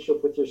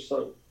relationship with your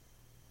son.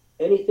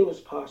 Anything is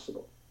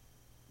possible.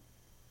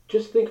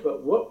 Just think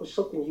about what was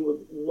something you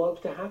would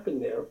love to happen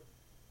there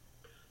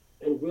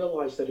and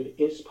realize that it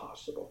is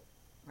possible.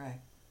 Right.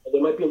 And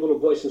there might be a little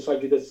voice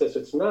inside you that says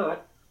it's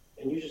not,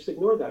 and you just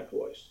ignore that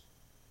voice.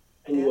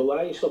 And you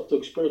allow yourself to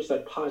experience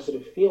that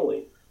positive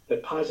feeling,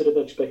 that positive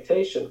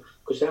expectation,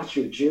 because that's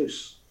your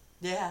juice.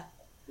 Yeah.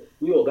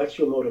 Fuel, that's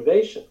your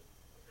motivation.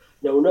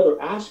 Now,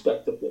 another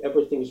aspect of the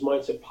everything is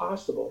mindset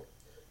possible,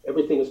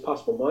 everything is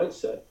possible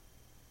mindset,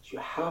 is you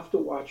have to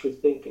watch your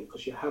thinking,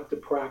 because you have to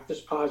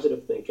practice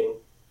positive thinking,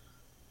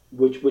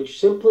 which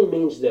simply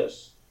means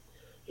this.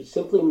 It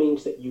simply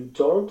means that you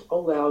don't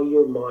allow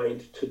your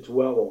mind to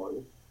dwell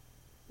on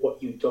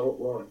what you don't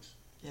want.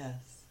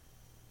 Yes.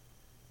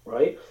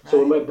 Right?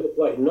 So in my book,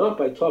 Lighten Up,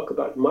 I talk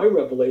about my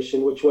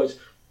revelation, which was,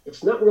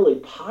 it's not really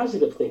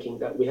positive thinking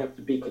that we have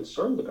to be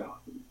concerned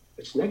about.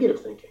 It's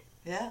negative thinking.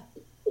 Yeah.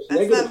 It's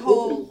That's negative that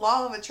whole thinking.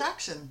 law of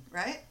attraction,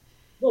 right?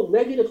 Well,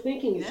 negative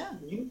thinking is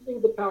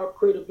using the power of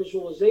creative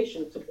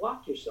visualization to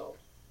block yourself.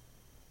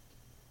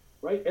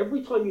 Right?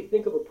 Every time you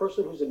think of a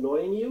person who's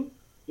annoying you,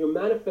 you're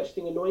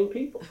manifesting annoying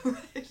people.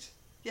 Right.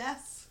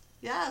 Yes.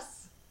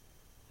 Yes.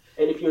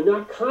 And if you're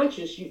not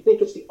conscious, you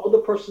think it's the other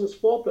person's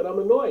fault that I'm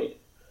annoyed.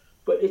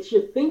 But it's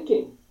your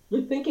thinking.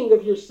 You're thinking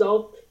of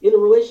yourself in a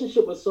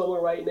relationship with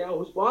someone right now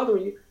who's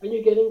bothering you, and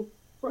you're getting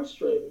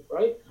frustrated,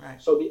 right?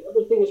 Right. So the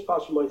other thing is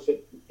positive mindset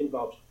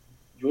involves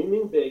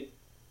dreaming big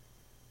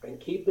and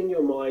keeping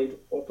your mind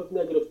off of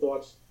negative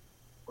thoughts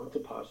onto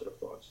positive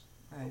thoughts.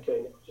 Right.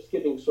 Okay, now, just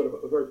giving sort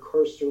of a very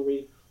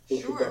cursory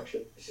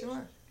introduction.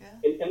 Sure.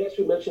 Yeah. And as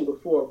we mentioned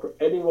before, for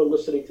anyone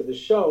listening to the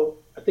show,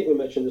 I think we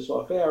mentioned this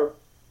off air,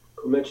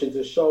 who mentions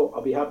the show,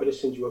 I'll be happy to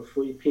send you a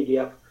free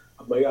PDF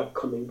of my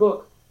upcoming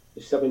book,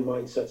 The 7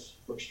 Mindsets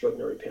for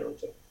Extraordinary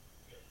Parenting.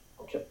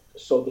 Okay,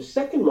 so the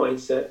second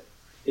mindset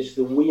is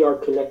the we are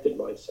connected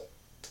mindset.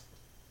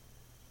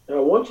 Now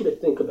I want you to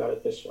think about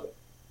it this way.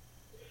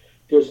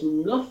 There's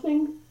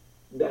nothing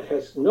that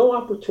has, no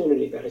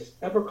opportunity that has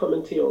ever come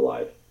into your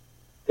life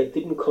that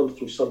didn't come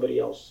through somebody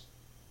else.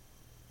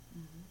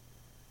 Mm-hmm.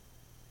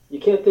 You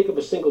can't think of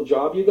a single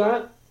job you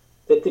got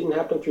that didn't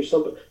happen through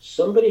somebody.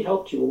 Somebody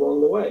helped you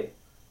along the way.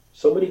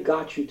 Somebody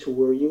got you to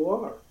where you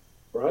are,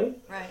 right?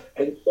 Right.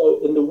 And so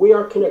in the we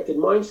are connected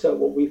mindset,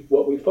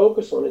 what we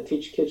focus on and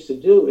teach kids to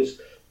do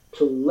is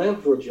to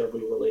leverage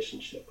every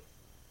relationship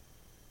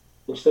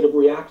instead of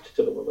react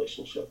to the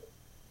relationship.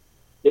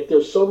 If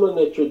there's someone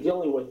that you're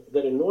dealing with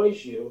that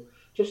annoys you,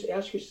 just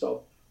ask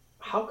yourself,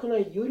 how can I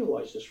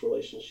utilize this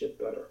relationship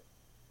better?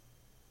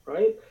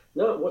 Right?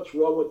 Not what's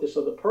wrong with this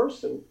other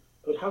person,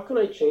 but how can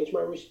I change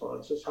my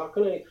responses? How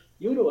can I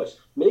utilize?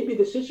 Maybe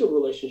this is a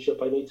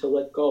relationship I need to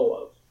let go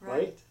of,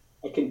 right?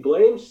 I can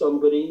blame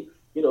somebody.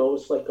 You know,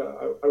 it's like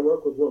I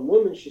work with one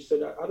woman. She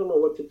said, I don't know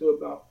what to do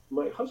about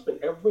my husband.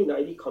 Every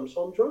night he comes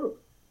home drunk,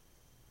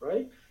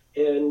 right?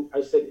 And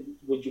I said,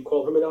 would you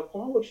call him an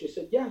alcoholic? She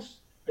said, yes.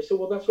 I said,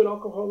 well, that's what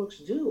alcoholics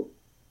do.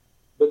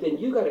 But then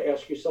you got to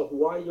ask yourself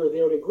why you're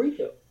there to greet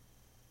him,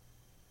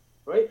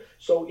 right?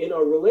 So in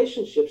our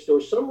relationships, there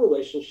are some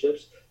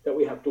relationships that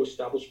we have to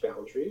establish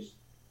boundaries.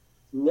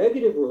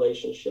 Negative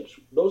relationships,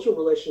 those are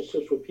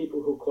relationships with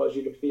people who cause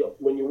you to feel,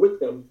 when you're with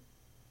them,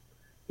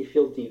 you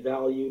feel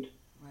devalued,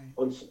 right,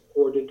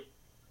 unsupported.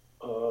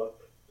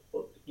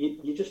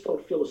 You just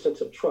don't feel a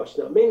sense of trust.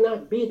 Now, it may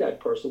not be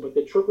that person, but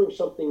they're triggering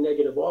something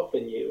negative off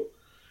in you.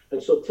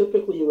 And so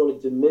typically you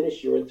want to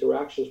diminish your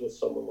interactions with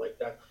someone like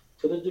that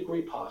to the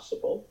degree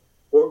possible,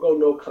 or go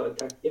no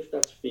contact if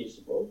that's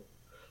feasible.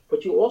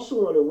 But you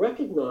also want to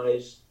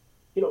recognize,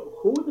 you know,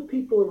 who are the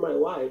people in my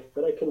life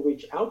that I can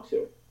reach out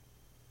to,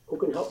 who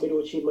can help me to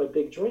achieve my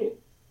big dream,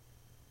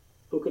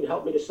 who can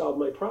help me to solve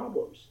my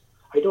problems.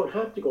 I don't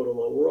have to go it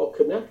alone. We're all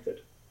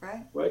connected.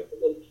 Right. Right.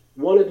 And then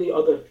one of the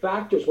other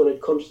factors when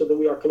it comes to the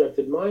we are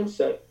connected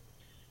mindset,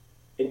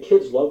 and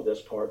kids love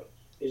this part,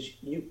 is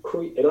you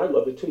create, and I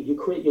love it too, you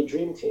create your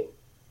dream team.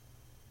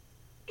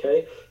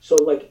 Okay? So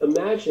like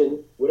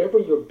imagine whatever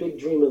your big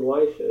dream in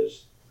life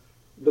is,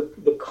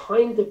 the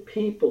kind of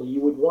people you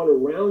would want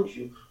around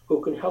you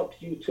who can help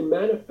you to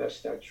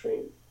manifest that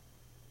dream.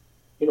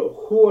 You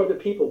know, who are the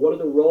people? What are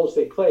the roles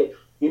they play?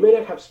 You may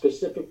not have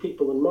specific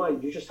people in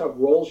mind. You just have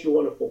roles you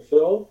want to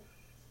fulfill.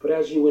 But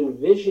as you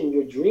envision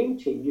your dream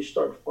team, you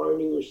start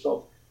finding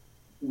yourself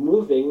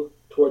moving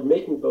toward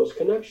making those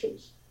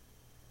connections.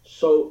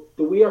 So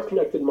the we are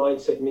connected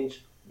mindset means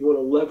you want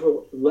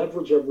to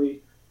leverage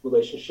every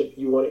relationship.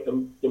 You want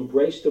to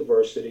embrace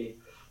diversity.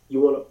 You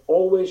want to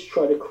always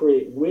try to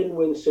create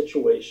win-win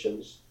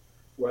situations,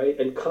 right?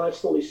 And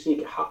constantly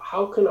seek,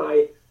 how can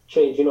I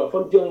change? You know, if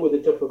I'm dealing with a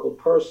difficult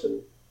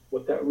person,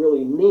 what that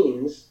really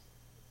means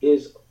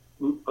is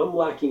I'm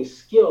lacking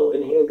skill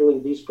in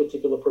handling these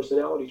particular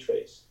personality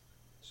traits.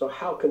 So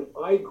how can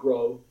I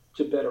grow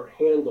to better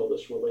handle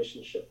this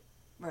relationship?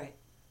 Right.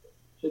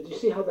 So do you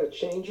see how that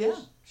changes?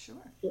 Yeah,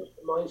 sure. Your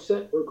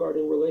mindset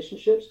regarding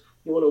relationships,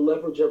 you want to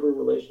leverage every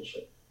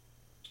relationship.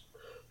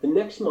 The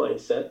next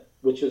mindset,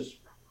 which is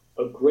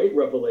a great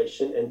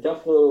revelation and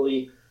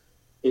definitely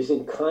is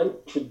in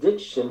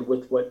contradiction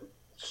with what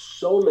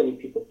so many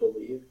people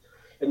believe.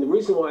 And the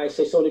reason why I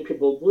say so many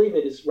people believe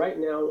it is right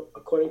now,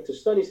 according to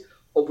studies,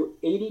 over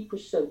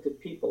 80% of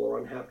people are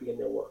unhappy in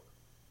their work.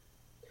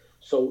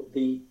 So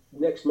the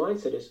next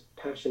mindset is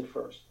passion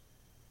first.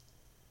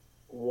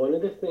 One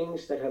of the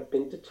things that have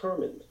been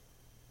determined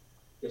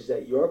is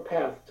that your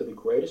path to the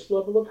greatest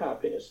level of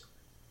happiness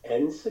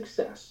and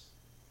success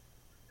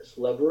is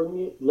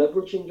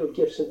leveraging your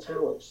gifts and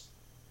talents,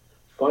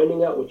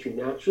 finding out what you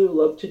naturally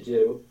love to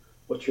do,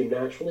 what you're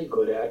naturally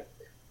good at,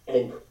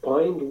 and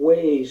find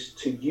ways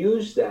to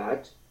use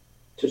that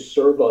to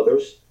serve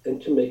others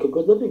and to make a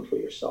good living for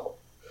yourself.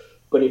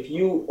 But if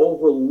you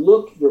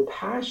overlook your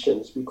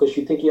passions because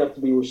you think you have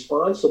to be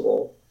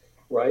responsible,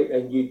 right,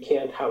 and you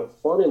can't have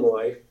fun in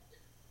life,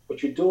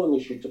 what you're doing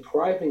is you're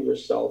depriving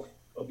yourself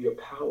of your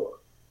power.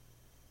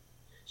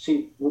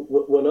 See,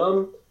 when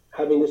I'm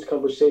having this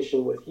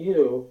conversation with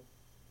you,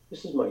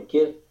 this is my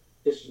gift,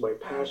 this is my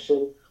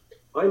passion.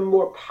 I'm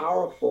more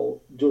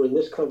powerful during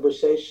this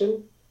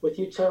conversation with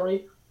you,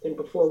 Terry, than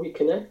before we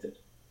connected.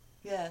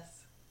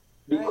 Yes.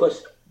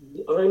 Because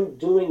I'm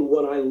doing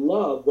what I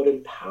love, what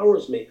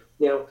empowers me.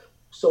 Now,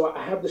 so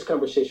I have this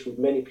conversation with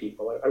many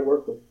people. I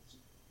work with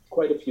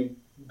quite a few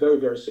very,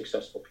 very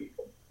successful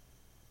people,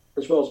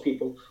 as well as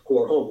people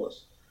who are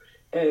homeless.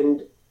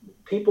 And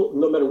people,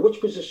 no matter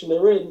which position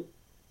they're in,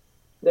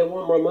 they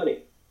want more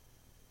money.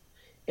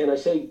 And I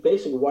say,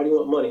 basically, why do you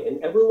want money?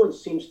 And everyone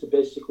seems to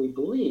basically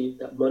believe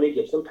that money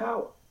gives them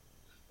power.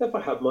 If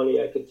I have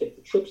money, I could take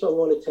the trips I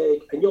want to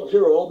take. And you'll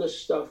hear all this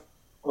stuff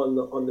on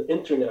the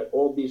internet,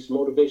 all these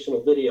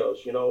motivational videos,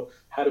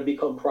 how to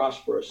become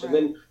prosperous. Right.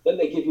 And then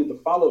they give you the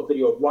follow-up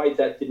video of why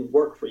that didn't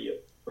work for you,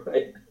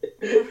 right?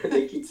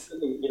 They keep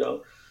sending,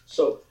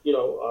 So,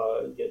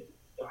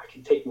 I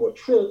can take more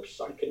trips.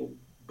 I can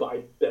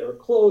buy better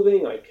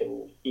clothing. I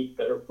can eat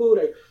better food.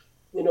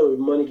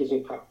 Money gives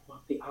me power.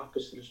 Well, the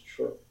opposite is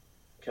true.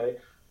 Okay.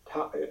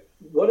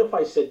 What if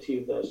I said to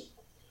you this?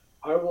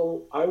 I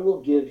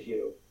will give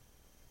you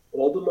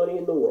all the money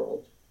in the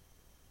world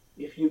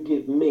if you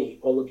give me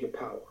all of your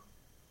power.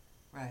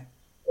 Right.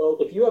 Well,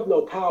 if you have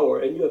no power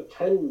and you have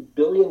 $10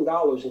 billion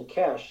in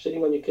cash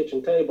sitting on your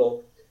kitchen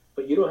table,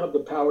 but you don't have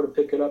the power to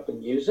pick it up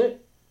and use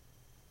it,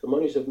 the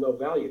money's of no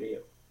value to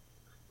you.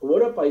 But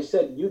what if I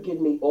said, you give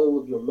me all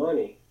of your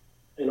money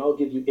and I'll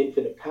give you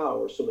infinite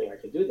power, assuming I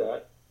could do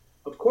that?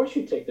 Of course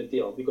you take the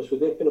deal, because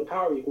with infinite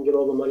power, you can get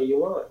all the money you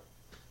want.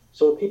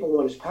 So what people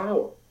want is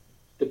power,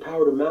 the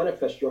power to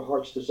manifest your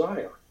heart's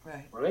desire.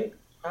 Right?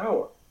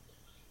 Power.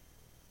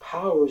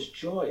 Power is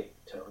joy,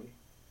 Terry.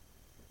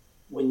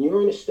 When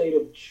you're in a state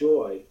of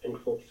joy and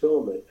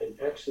fulfillment and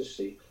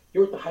ecstasy,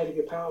 you're at the height of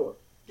your power.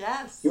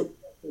 Yes. You're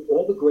doing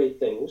all the great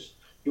things.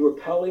 You're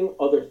repelling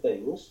other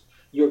things.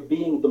 You're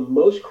being the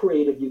most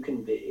creative you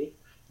can be.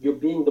 You're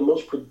being the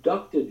most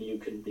productive you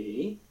can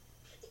be.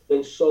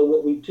 And so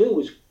what we do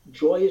is,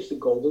 joy is the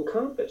golden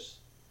compass.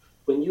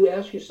 When you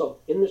ask yourself,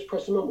 in this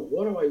present moment,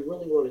 what do I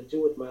really want to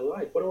do with my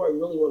life? What do I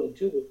really want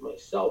to do with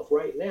myself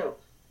right now?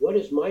 What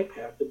is my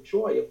path of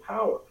joy, of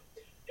power?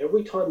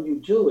 Every time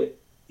you do it,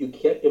 you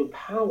get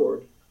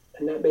empowered,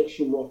 and that makes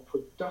you more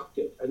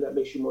productive, and that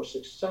makes you more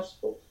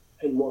successful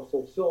and more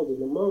fulfilled in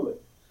the moment.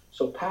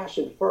 So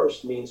passion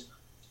first means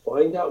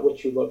find out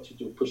what you love to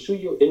do, pursue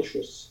your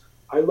interests.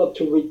 I love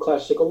to read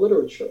classical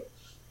literature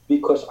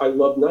because I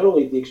love not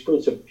only the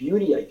experience of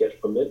beauty I get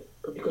from it,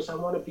 but because I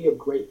want to be a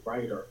great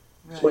writer.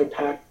 Right. It's my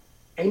passion.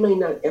 I may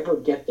not ever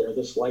get there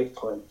this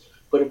lifetime,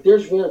 but if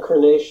there's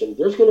reincarnation,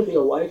 there's going to be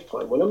a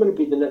lifetime when I'm going to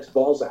be the next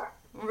Balzac,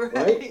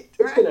 right?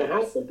 It's going to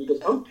happen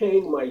because I'm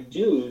paying my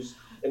dues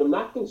and I'm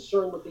not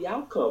concerned with the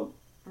outcome.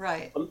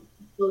 Right. I'm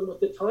concerned with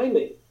the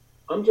timing.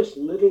 I'm just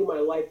living my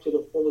life to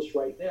the fullest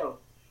right now.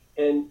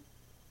 And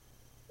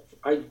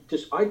I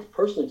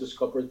personally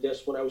discovered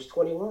this when I was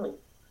 21.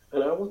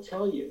 And I will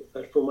tell you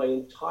that for my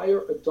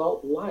entire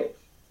adult life,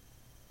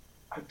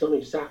 I've done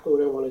exactly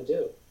what I want to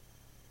do.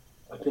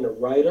 I've been a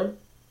writer,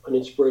 an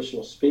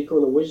inspirational speaker,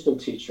 and a wisdom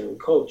teacher and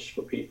coach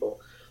for people.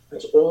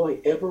 That's all I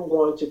ever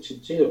wanted to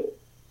do.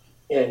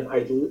 And I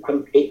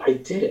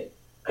did it.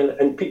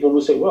 And people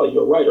will say, well,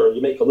 you're a writer,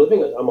 you make a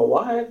living. I'm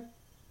alive.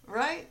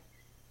 Right.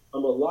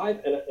 I'm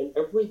alive. And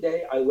every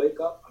day I wake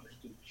up, I'm going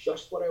to do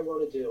just what I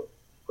want to do.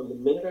 From the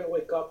minute I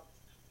wake up,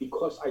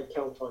 because I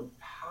count on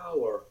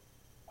power.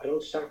 I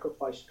don't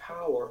sacrifice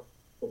power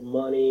for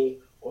money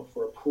or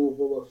for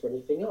approval or for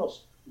anything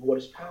else. What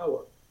is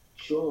power?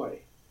 Joy.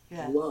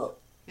 Yes. Love,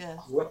 yes.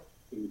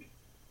 Gratitude.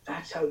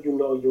 That's how you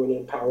know you're in an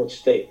empowered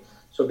state.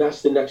 So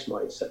that's the next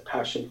mindset,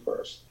 passion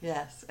first.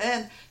 Yes.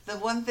 And the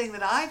one thing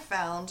that I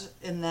found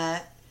in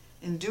that,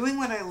 in doing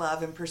what I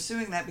love and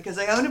pursuing that, because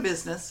I own a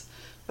business,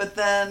 but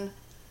then,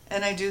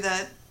 and I do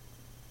that,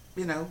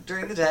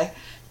 during the day,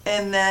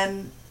 and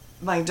then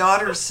my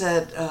daughter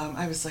said,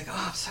 I was like,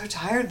 oh, I'm so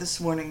tired this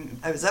morning.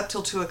 I was up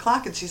till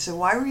 2:00, and she said,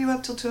 why were you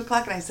up till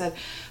 2:00? And I said,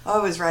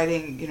 oh, I was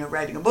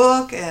writing a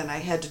book, and I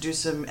had to do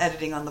some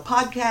editing on the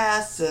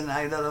podcasts, and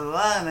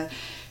and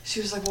she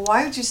was like, well,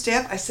 why would you stay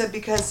up? I said,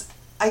 because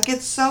I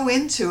get so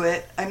into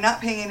it, I'm not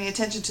paying any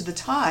attention to the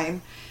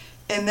time.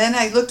 And then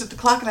I looked at the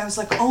clock, and I was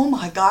like, oh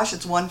my gosh,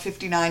 it's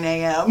 1:59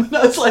 a.m. And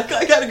I was like,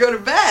 I got to go to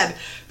bed,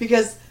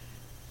 because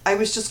I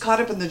was just caught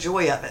up in the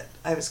joy of it.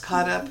 I was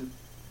caught up.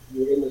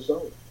 You're in the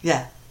zone.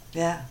 Yeah,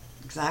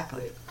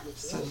 exactly.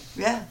 So,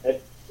 yeah. And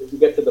if you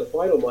get to the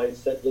final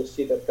mindset, you'll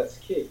see that that's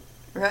key.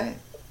 Right.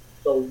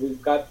 So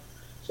we've got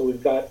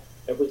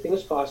everything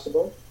is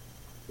possible.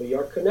 We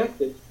are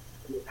connected.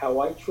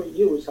 How I treat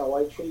you is how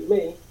I treat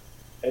me,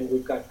 and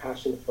we've got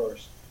passion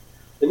first.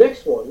 The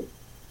next one,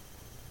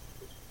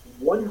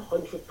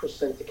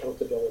 100%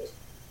 accountability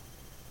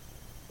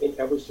in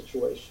every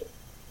situation.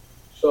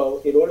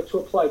 So in order to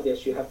apply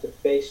this, you have to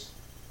face,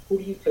 who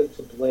do you tend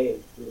to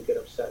blame when you get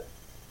upset?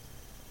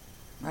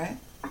 Right.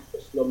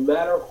 No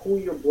matter who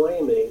you're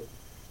blaming,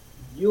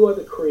 you are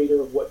the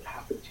creator of what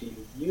happened to you.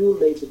 You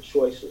made the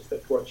choices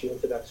that brought you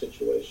into that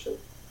situation.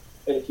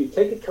 And if you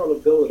take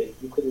accountability,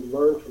 you can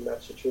learn from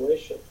that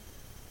situation.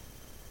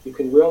 You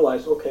can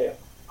realize, okay,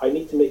 I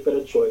need to make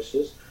better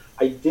choices.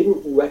 I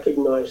didn't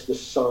recognize the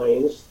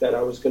signs that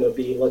I was going to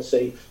be, let's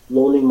say,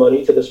 loaning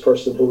money to this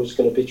person who was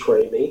going to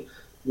betray me.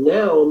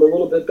 Now I'm a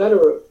little bit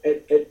better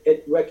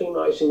at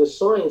recognizing the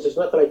signs. It's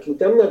not that I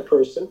condemn that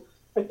person.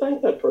 I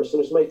thank that person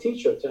as my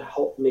teacher to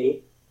help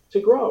me to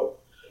grow.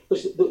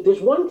 Listen,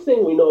 there's one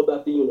thing we know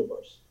about the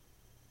universe,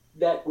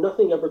 that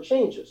nothing ever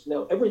changes.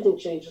 Now, everything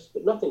changes,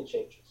 but nothing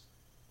changes.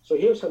 So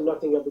here's how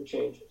nothing ever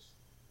changes.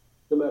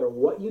 No matter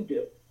what you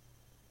do,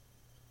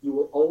 you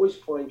will always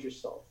find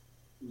yourself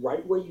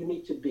right where you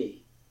need to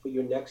be for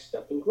your next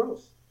step in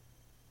growth.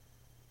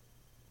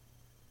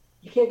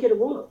 You can't get it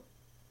wrong.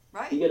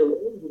 Right. You get it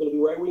wrong, you're going to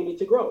be right where you need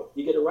to grow.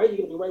 You get it right, you're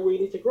going to be right where you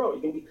need to grow.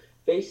 You're going to be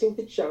facing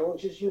the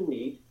challenges you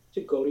need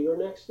to go to your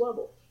next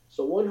level.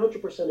 So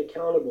 100%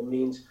 accountable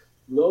means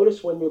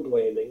notice when you're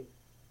blaming,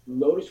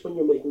 notice when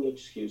you're making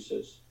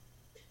excuses,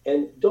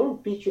 and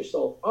don't beat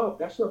yourself up.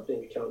 That's not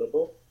being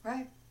accountable.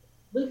 Right.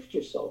 Lift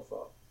yourself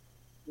up.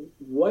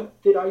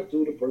 What did I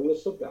do to bring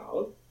this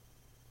about?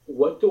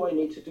 What do I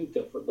need to do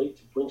differently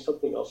to bring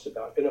something else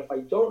about? And if I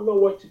don't know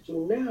what to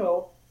do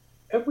now,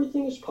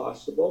 everything is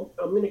possible.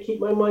 I'm going to keep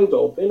my mind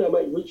open. I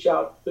might reach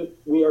out if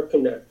we are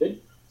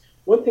connected.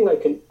 One thing I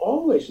can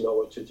always know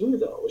what to do,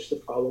 though, is to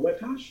follow my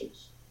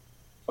passions,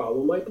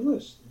 follow my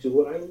bliss, do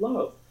what I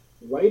love,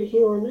 right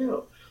here or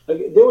now.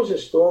 There was a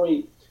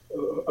story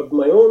of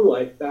my own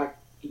life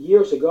back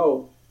years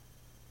ago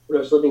when I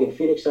was living in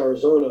Phoenix,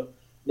 Arizona.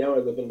 Now I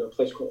live in a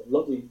place called, a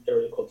lovely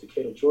area called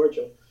Decatur,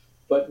 Georgia.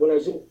 But when I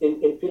was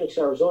in Phoenix,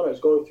 Arizona, I was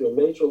going through a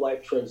major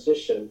life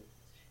transition,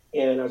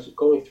 and I was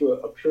going through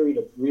a period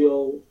of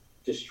real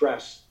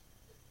distress.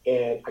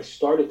 And I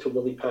started to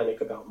really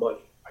panic about money.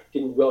 I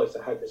didn't realize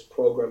I had this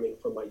programming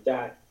from my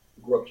dad,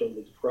 who grew up during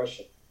the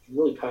Depression. I was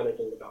really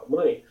panicking about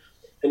money.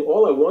 And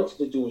all I wanted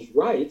to do was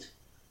write,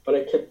 but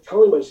I kept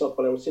telling myself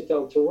when I would sit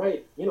down to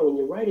write, when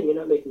you're writing, you're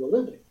not making a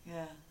living.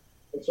 Yeah.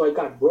 And so I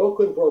got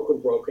broken,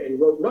 and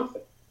wrote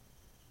nothing.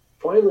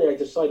 Finally, I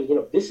decided,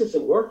 this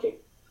isn't working.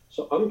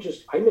 So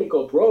I may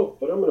go broke,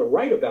 but I'm going to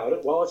write about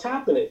it while it's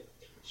happening.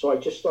 So I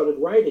just started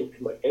writing,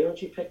 and my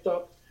energy picked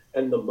up,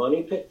 and the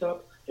money picked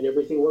up, and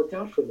everything worked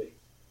out for me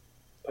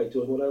by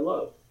doing what I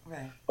love.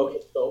 Right. Okay,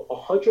 so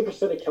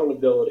 100%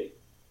 accountability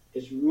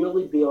is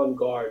really be on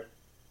guard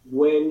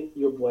when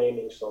you're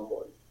blaming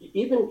someone.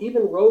 Even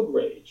road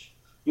rage,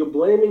 you're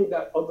blaming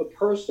that other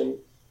person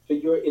for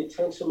your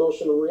intense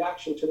emotional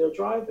reaction to their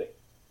driving.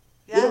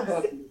 Yes. You don't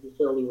have to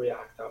necessarily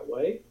react that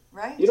way.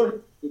 Right. You don't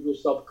have to give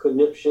yourself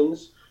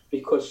conniptions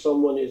because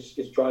someone is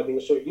driving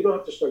a certain. You don't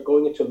have to start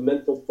going into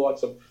mental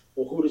thoughts of,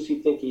 well, who does he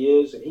think he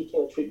is, and he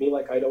can't treat me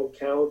like I don't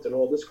count, and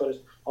all this kind of.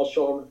 I'll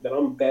show him that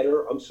I'm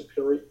better, I'm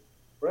superior,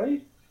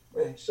 right?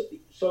 Right.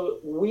 So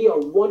we are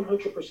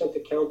 100%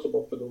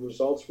 accountable for the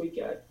results we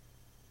get,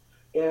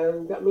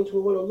 and that means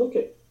we want to look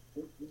at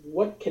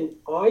what can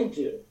I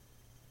do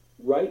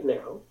right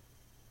now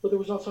for the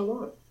results I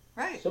want.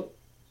 Right. Simple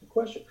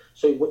question.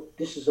 So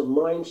this is a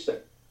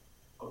mindset.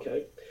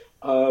 Okay.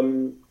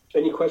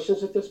 Any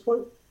questions at this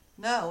point?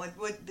 No.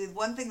 The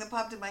one thing that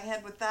popped in my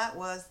head with that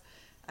was,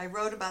 I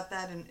wrote about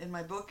that in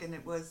my book, and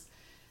it was,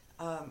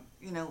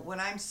 when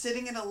I'm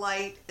sitting at a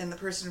light and the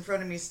person in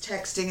front of me is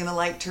texting and the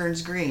light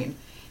turns green,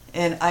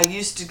 and I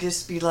used to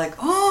just be like,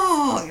 get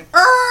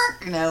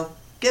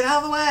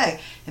out of the way.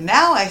 And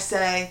now I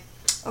say,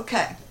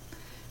 okay,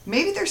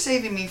 maybe they're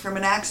saving me from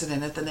an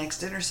accident at the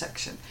next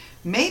intersection.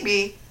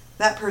 Maybe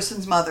that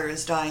person's mother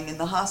is dying in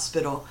the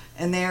hospital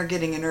and they are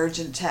getting an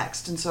urgent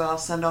text. And so I'll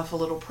send off a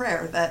little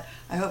prayer that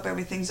I hope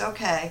everything's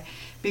okay,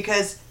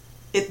 because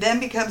it then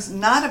becomes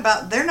not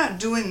about, they're not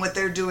doing what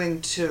they're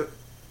doing to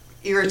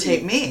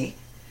irritate me.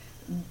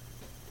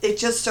 It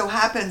just so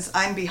happens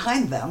I'm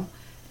behind them.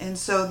 And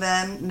so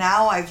then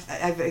now I've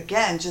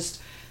again,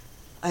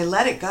 I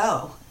let it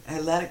go.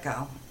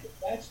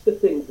 That's the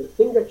thing. The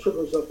thing that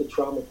triggers up the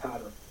trauma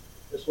pattern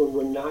is when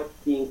we're not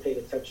being paid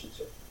attention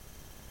to.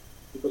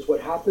 Because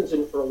what happens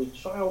in early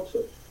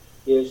childhood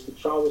is the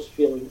child is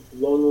feeling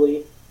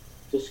lonely,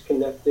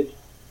 disconnected,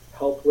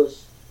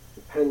 helpless,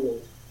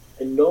 dependent,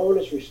 and no one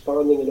is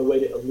responding in a way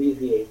to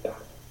alleviate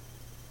that.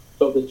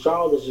 So the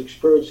child is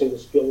experiencing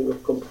this feeling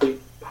of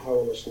complete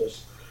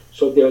powerlessness.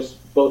 So there's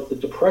both the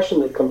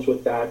depression that comes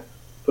with that,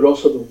 but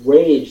also the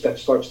rage that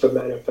starts to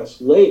manifest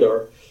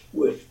later.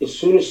 As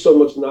soon as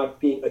someone's not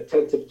being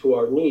attentive to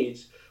our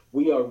needs,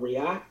 we are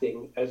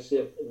reacting as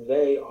if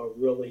they are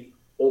really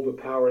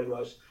overpowering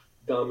us,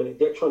 dominant.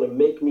 They're trying to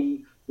make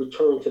me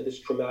return to this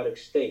traumatic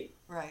state.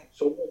 Right.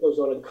 So what goes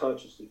on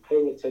unconsciously?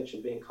 Paying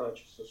attention, being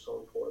conscious is so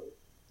important.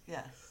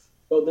 Yes.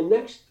 So the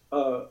next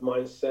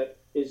mindset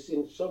is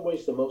in some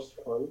ways the most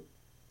fun.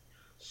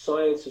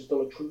 Science has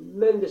done a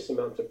tremendous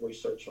amount of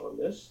research on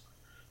this.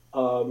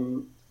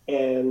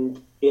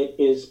 And it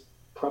is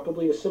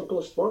probably the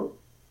simplest one.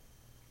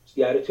 It's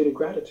the attitude of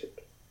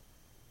gratitude.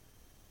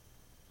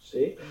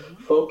 See?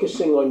 Mm-hmm.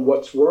 Focusing on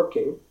what's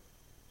working,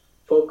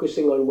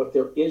 focusing on what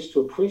there is to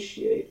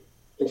appreciate,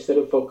 instead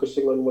of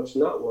focusing on what's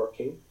not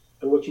working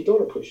and what you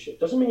don't appreciate.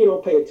 Doesn't mean you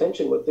don't pay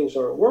attention when things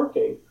aren't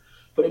working,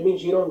 but it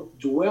means you don't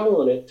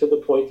dwell on it to the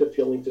point of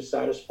feeling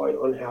dissatisfied,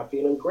 unhappy,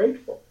 and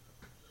ungrateful.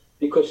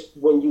 Because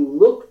when you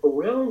look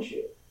around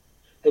you,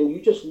 And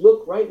you just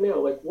look right now,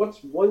 like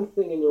what's one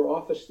thing in your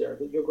office there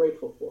that you're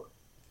grateful for?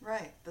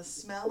 Right. The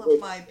smell of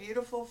my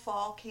beautiful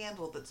fall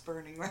candle that's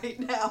burning right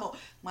now.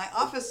 My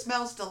office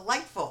smells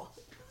delightful.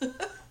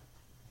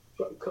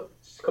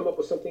 Come up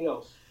with something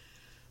else.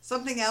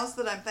 Something else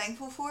that I'm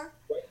thankful for?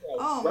 Right now.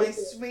 Oh, Right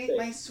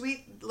my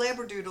sweet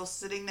labradoodle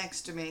sitting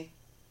next to me.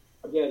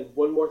 Again,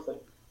 one more thing.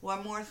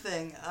 One more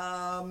thing.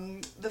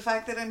 The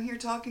fact that I'm here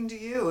talking to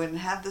you and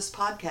have this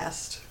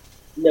podcast.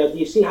 Now, do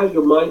you see how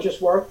your mind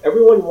just worked?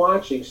 Everyone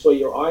watching, so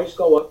your eyes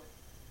go up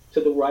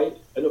to the right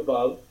and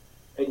above,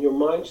 and your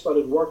mind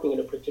started working in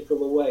a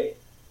particular way.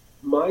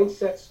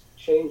 Mindsets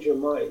change your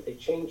mind. They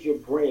change your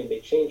brain.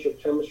 They change your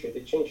chemistry. They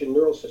change your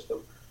neural system.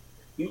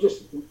 You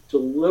just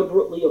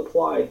deliberately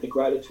applied the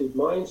gratitude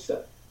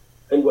mindset.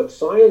 And what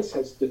science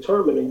has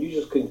determined, and you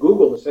just can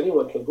Google this,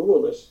 anyone can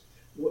Google this,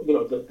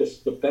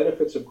 the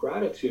benefits of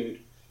gratitude.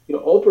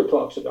 Oprah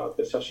talks about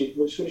this, how as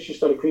soon as she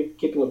started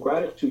keeping a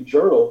gratitude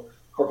journal,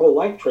 her whole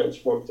life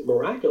transformed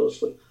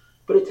miraculously.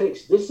 But it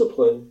takes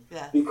discipline.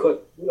 Yes. Because,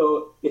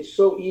 it's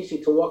so easy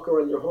to walk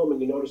around your home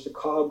and you notice a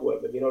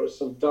cobweb and you notice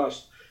some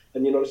dust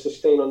and you notice a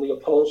stain on the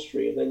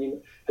upholstery.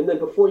 And then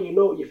before you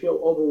know it, you feel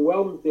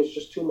overwhelmed. There's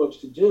just too much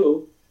to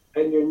do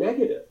and you're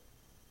negative.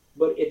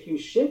 But if you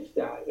shift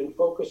that and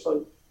focus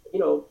on,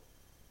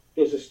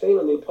 there's a stain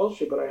on the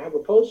upholstery, but I have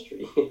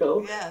upholstery,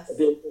 Yes.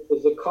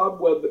 There's a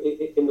cobweb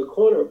in the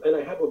corner and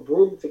I have a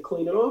broom to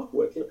clean it off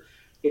with.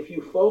 If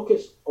you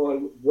focus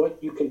on what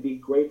you can be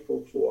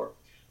grateful for,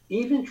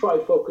 even try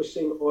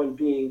focusing on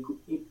be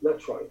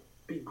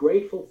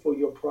grateful for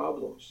your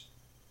problems.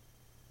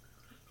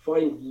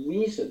 Find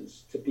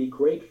reasons to be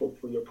grateful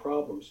for your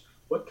problems.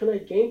 What can I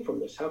gain from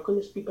this? How can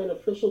this be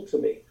beneficial to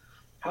me?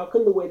 How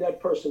can the way that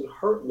person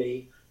hurt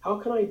me, how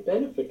can I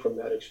benefit from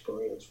that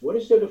experience? What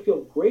is there to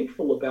feel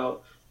grateful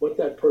about what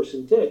that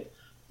person did?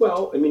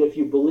 Well, if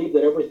you believe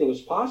that everything is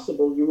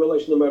possible, you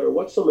realize no matter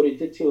what somebody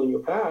did to you in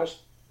your past,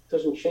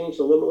 doesn't change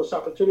the limitless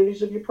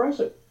opportunities of your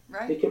present.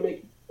 Right. It can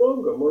make you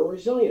stronger, more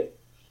resilient.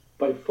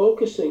 By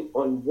focusing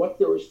on what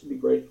there is to be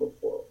grateful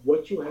for,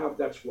 what you have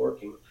that's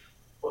working,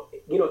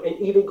 and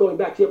even going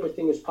back to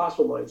everything is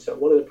possible mindset,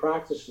 one of the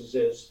practices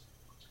is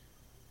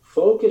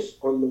focus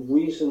on the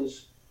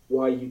reasons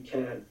why you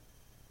can.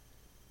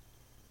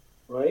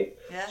 Right?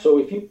 Yeah. So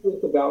if you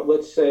think about,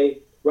 let's say,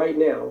 right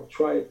now,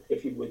 try it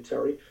if you would,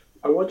 Terry.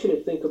 I want you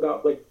to think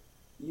about like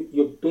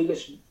your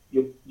biggest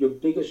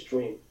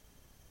dream.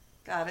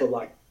 Got for it.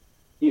 life.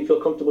 Do you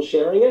feel comfortable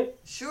sharing it?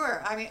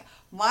 Sure.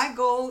 My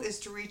goal is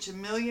to reach 1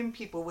 million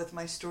people with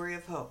my story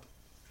of hope.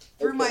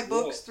 Through my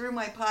books, through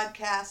my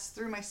podcasts,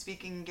 through my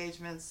speaking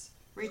engagements,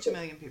 reach 1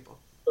 million people.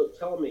 So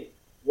tell me,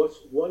 what's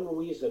one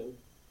reason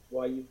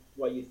why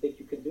you think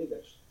you can do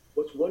this?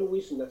 What's one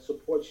reason that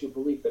supports your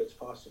belief that it's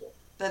possible?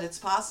 That it's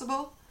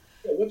possible?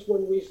 Yeah, what's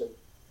one reason?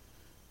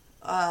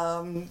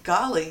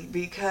 Golly,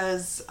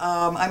 because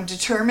I'm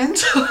determined.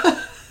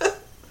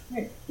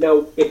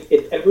 Now,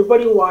 if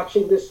everybody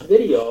watching this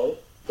video,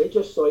 they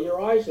just saw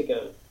your eyes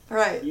again.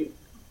 Right. You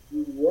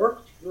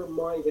worked your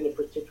mind in a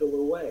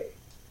particular way.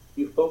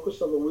 You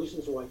focused on the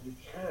reasons why you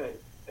can,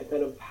 and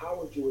that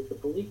empowered you with the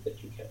belief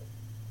that you can.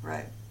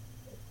 Right.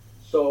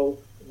 So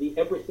the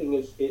everything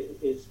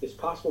is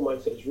possible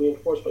mindset is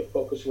reinforced by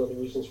focusing on the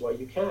reasons why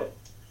you can.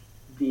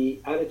 The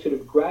attitude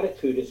of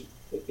gratitude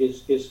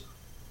is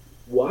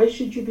why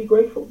should you be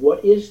grateful?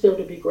 What is there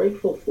to be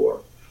grateful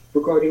for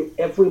regarding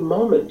every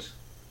moment?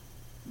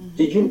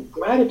 Mm-hmm.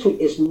 Gratitude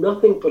is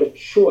nothing but a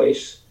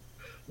choice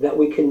that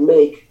we can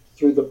make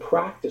through the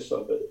practice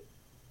of it.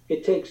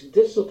 It takes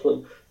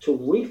discipline to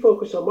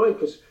refocus our mind,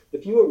 because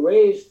if you were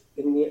raised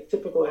in the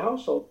typical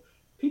household,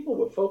 people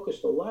were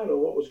focused a lot on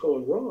what was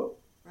going wrong.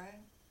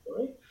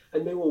 Right?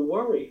 And they were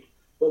worried.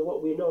 But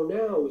what we know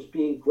now is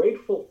being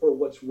grateful for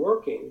what's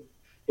working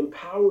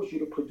empowers you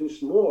to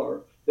produce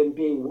more than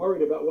being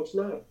worried about what's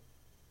not.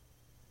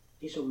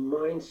 These are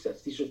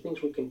mindsets. These are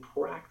things we can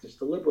practice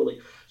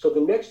deliberately. So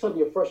the next time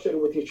you're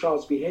frustrated with your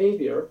child's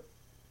behavior,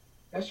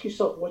 ask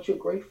yourself what you're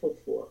grateful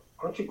for.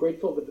 Aren't you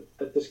grateful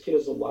that this kid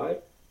is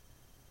alive?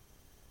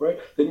 Right?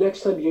 The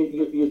next time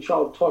your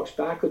child talks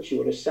back at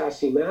you in a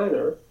sassy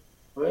manner,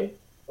 right?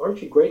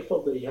 Aren't you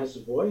grateful that he has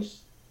a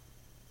voice?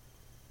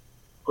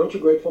 Aren't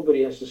you grateful that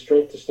he has the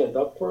strength to stand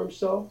up for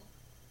himself?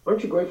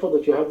 Aren't you grateful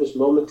that you have this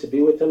moment to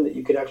be with him, that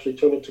you could actually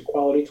turn into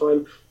quality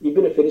time,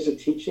 even if it is a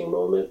teaching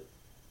moment?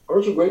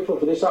 Aren't you grateful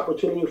for this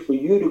opportunity for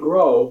you to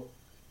grow,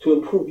 to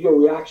improve your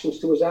reactions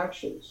to his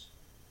actions?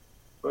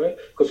 Right?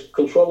 Because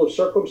control of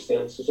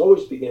circumstances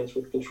always begins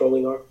with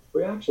controlling our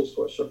reactions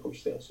to our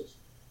circumstances.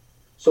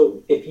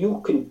 So if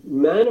you can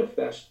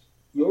manifest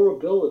your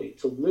ability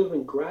to live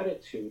in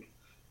gratitude,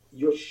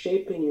 you're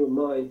shaping your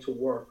mind to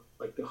work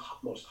like the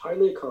most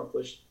highly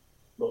accomplished,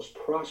 most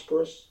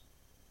prosperous,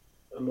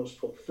 and most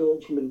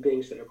fulfilled human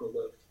beings that ever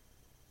lived.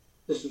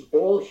 This is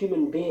all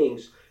human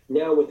beings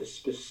now with a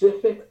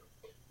specific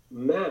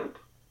map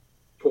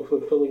for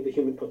fulfilling the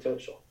human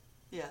potential.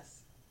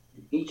 Yes.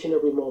 Each and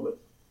every moment.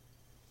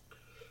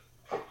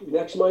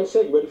 Next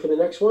mindset, you ready for the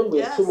next one? We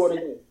have 2 more to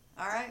do.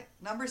 All right,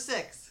 number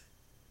 6.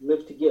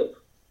 Live to give.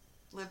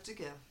 Live to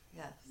give,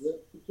 yes. Live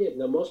to give.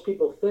 Now, most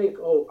people think,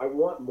 oh, I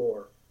want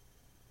more.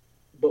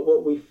 But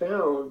what we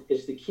found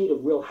is the key to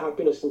real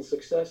happiness and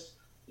success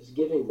is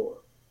giving more.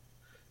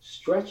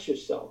 Stretch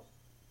yourself.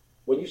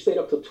 When you stayed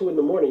up till 2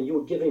 a.m, you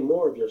were giving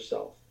more of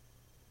yourself,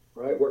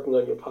 right? Working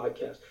on your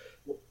podcast.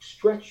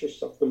 Stretch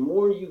yourself. The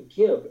more you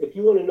give, if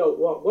you want to know,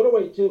 well, what do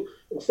I do?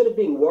 Instead of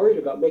being worried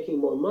about making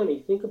more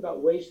money, think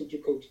about ways that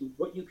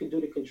what you can do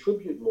to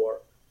contribute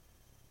more,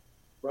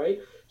 right?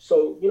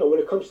 So, when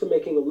it comes to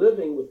making a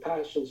living with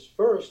Passions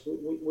First,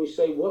 we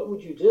say, what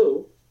would you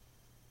do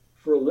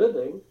for a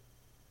living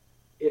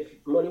if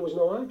money was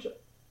no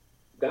object?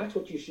 That's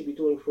what you should be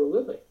doing for a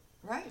living.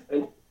 Right.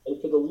 And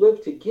for the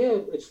live to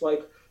give, it's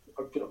like,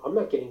 I'm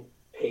not getting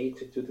paid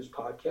to do this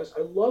podcast.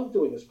 I love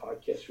doing this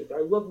podcast with you.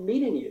 I love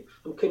meeting you.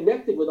 I'm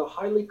connected with a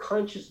highly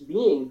conscious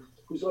being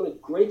who's on a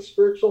great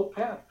spiritual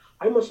path.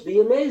 I must be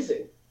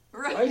amazing,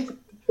 right?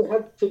 To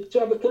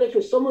have a connection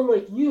with someone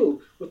like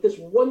you with this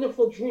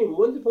wonderful dream,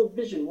 wonderful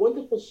vision,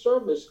 wonderful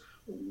service,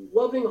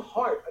 loving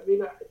heart. I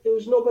mean,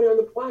 there's nobody on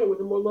the planet with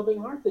a more loving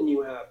heart than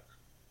you have.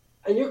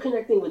 And you're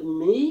connecting with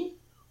me?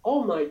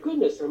 Oh my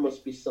goodness, there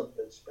must be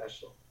something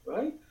special,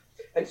 right?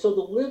 And so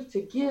the live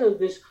to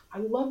give is, I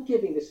love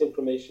giving this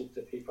information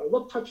to people. I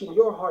love touching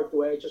your heart the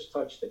way I just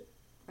touched it.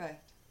 Right.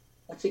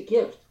 That's a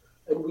gift.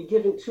 And we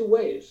give in two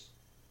ways.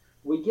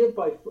 We give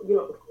by,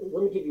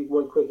 let me give you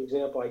one quick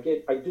example. I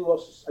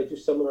do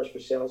seminars for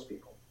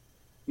salespeople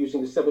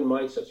using the 7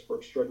 mindsets for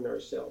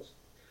extraordinary sales.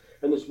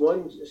 And this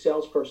one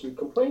salesperson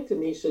complained to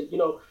me, he said,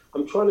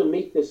 I'm trying to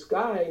meet this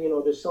guy,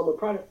 to sell my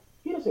product.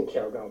 He doesn't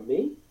care about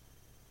me.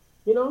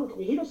 He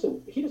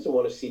doesn't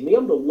want to see me.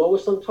 I'm the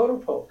lowest on the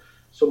totem pole.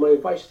 So my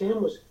advice to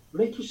him was,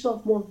 make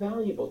yourself more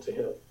valuable to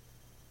him.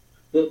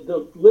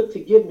 The live to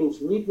give means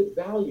lead with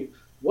value.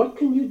 What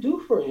can you do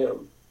for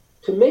him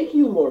to make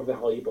you more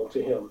valuable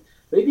to him?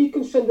 Maybe you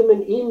can send him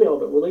an email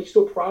that relates to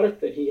a product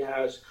that he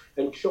has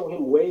and show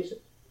him ways.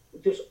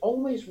 There's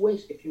always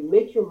ways. If you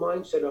make your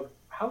mindset of,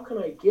 how can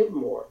I give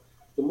more?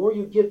 The more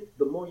you give,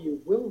 the more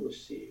you will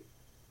receive.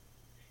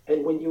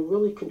 And when you're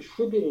really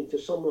contributing to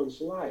someone's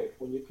life,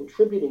 when you're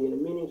contributing in a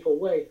meaningful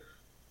way,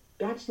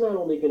 that's not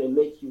only going to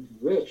make you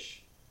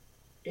rich,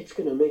 it's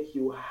going to make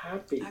you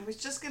happy. I was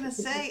just going to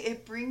say,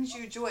 it brings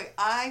you joy.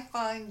 I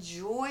find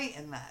joy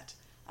in that.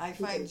 I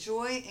find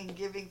joy in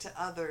giving to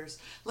others.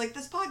 Like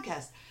this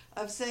podcast,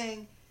 of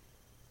saying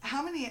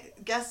how many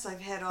guests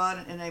I've had on,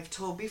 and I've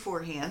told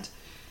beforehand,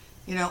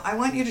 I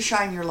want you to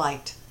shine your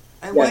light.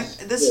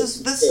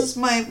 This is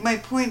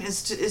my point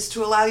is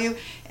to allow you.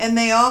 And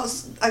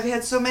I've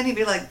had so many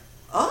be like,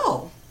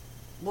 oh,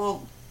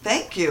 well,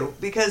 thank you,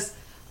 because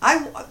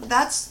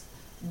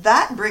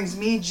that brings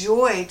me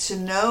joy to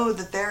know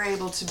that they're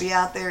able to be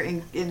out there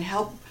and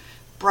help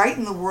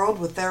brighten the world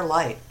with their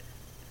light.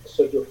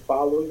 So you're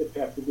following the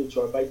path of your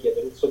joy by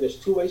giving. So there's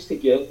two ways to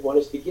give. One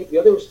is to give. The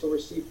other is to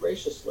receive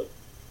graciously.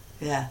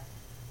 Yeah.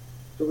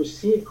 To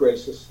receive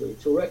graciously.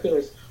 To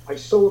recognize, I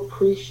so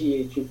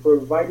appreciate you for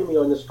inviting me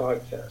on this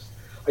podcast.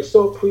 I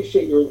so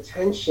appreciate your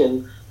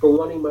intention for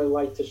wanting my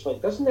light to shine.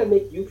 Doesn't that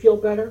make you feel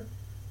better?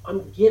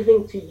 I'm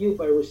giving to you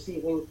by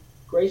receiving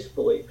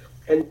gracefully.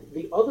 And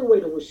the other way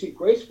to receive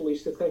gracefully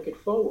is to think it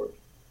forward.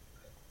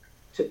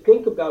 To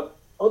think about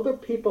other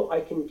people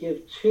I can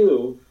give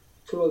to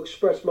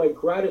express my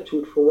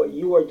gratitude for what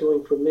you are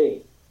doing for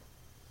me.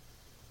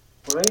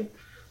 Right?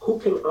 Who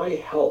can I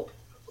help?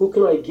 Who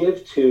can I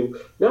give to?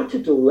 Not to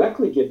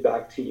directly give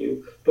back to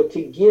you, but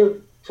to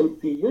give to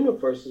the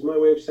universe is my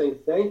way of saying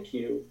thank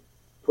you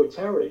for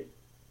Terry.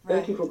 Right.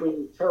 Thank you for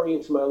bringing Terry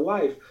into my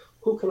life.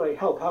 Who can I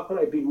help? How can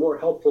I be more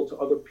helpful to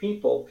other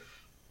people?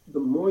 The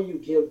more you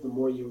give, the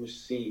more you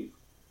receive.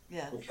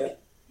 Yeah. Okay?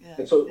 Yeah.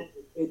 And so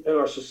in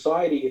our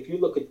society, if you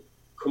look at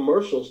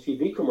commercials,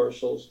 TV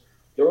commercials,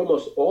 they're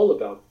almost all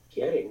about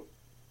getting.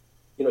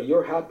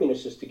 Your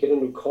happiness is to get a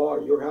new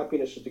car. Your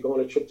happiness is to go on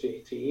a trip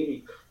to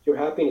Tahiti. Your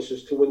happiness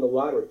is to win the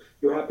lottery.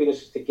 Your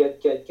happiness is to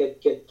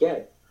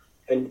get.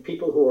 And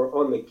people who are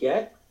on the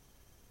get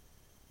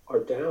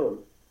are down.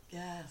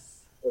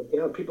 Yes.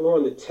 They're down. People who are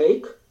on the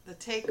take. The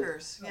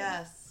takers,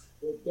 yes.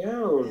 They're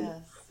down.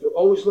 Yes. They're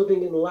always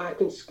living in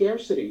lack and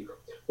scarcity.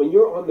 When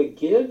you're on the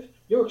give,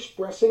 you're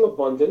expressing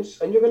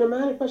abundance, and you're going to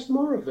manifest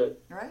more of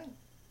it. Right.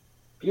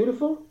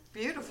 Beautiful?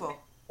 Beautiful.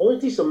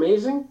 Aren't these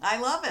amazing?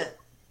 I love it.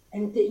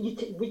 And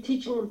we're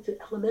teaching them to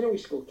elementary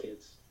school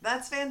kids.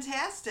 That's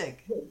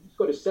fantastic. Just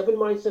go to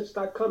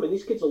 7mindsets.com, and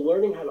these kids are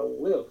learning how to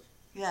live.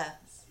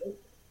 Yes.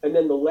 And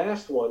then the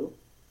last one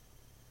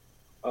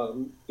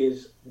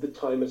is the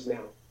time is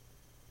now.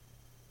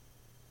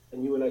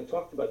 And you and I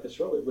talked about this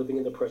earlier, living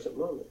in the present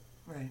moment.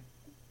 Right.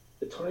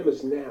 The time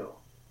is now.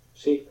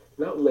 See,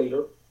 not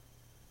later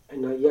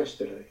and not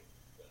yesterday.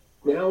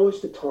 Now is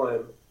the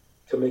time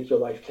to make your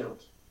life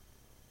count.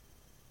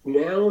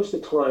 Now is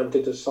the time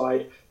to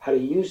decide how to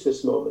use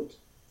this moment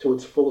to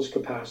its fullest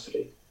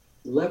capacity.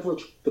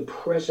 Leverage the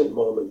present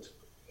moment.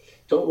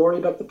 Don't worry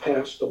about the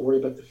past. Don't worry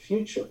about the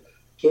future.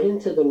 Get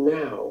into the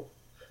now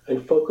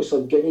and focus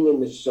on getting in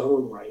the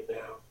zone right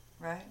now.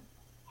 Right.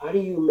 How do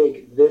you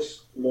make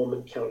this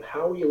moment count?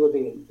 How are you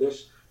living in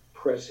this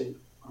present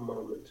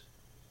moment?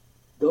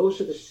 Those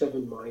are the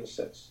 7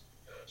 mindsets.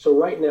 So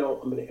right now,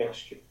 I'm going to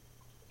ask you,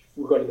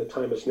 regarding the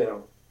time is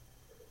now,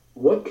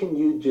 what can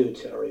you do,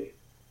 Terry,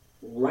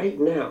 right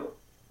now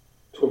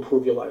to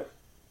improve your life?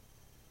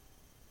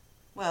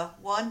 Well,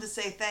 one, to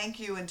say thank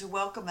you and to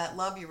welcome that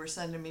love you were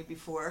sending me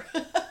before.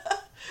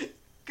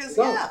 Because,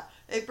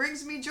 it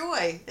brings me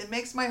joy. It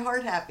makes my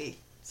heart happy.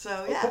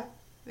 So, Okay.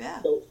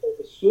 yeah. So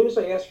as soon as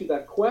I ask you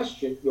that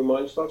question, your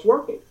mind starts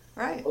working.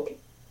 Right. Okay,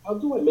 how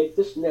do I make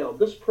this now,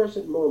 this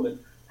present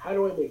moment, how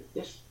do I make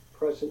this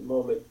present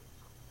moment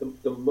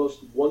the most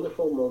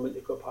wonderful moment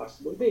it could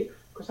possibly be?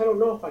 Because I don't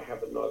know if I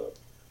have another.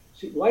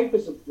 See, life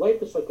is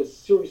like a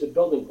series of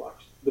building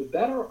blocks. The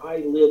better I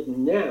live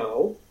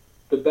now,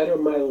 the better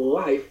my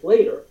life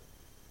later.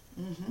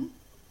 Mm-hmm.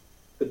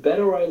 The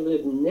better I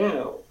live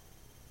now.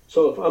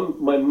 So if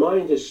my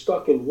mind is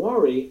stuck in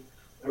worry,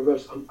 I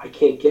realize I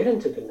can't get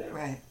into the now.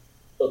 Right.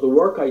 So the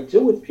work I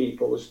do with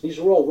people is, these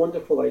are all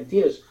wonderful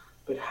ideas,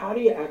 but how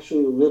do you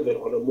actually live it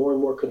on a more and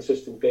more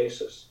consistent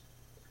basis?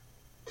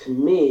 To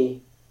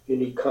me, you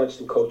need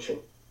constant coaching.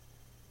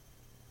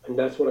 And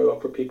that's what I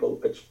offer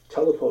people. It's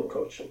telephone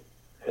coaching.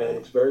 And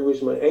it's very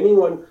reasonable.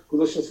 Anyone who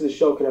listens to the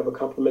show can have a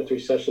complimentary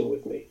session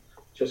with me.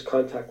 Just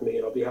contact me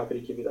and I'll be happy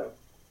to give you that.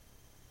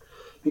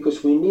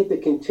 Because we need the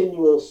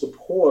continual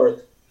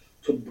support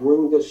to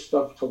bring this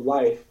stuff to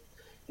life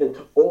and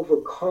to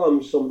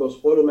overcome some of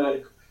those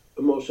automatic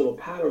emotional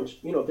patterns.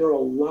 You know, there are a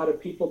lot of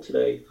people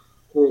today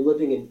who are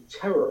living in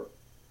terror.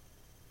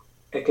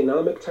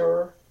 Economic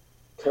terror,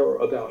 terror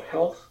about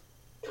health,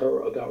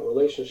 terror about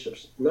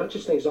relationships, not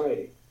just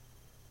anxiety,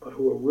 but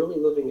who are really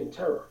living in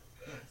terror.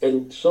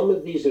 And some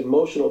of these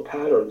emotional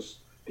patterns,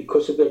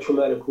 because of their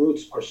traumatic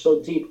roots, are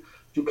so deep,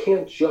 you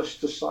can't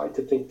just decide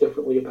to think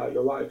differently about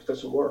your life. It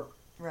doesn't work.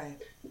 Right.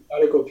 You've got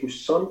to go through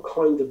some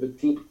kind of a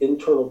deep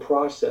internal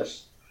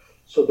process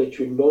so that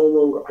you're no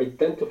longer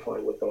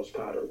identifying with those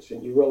patterns.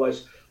 And you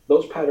realize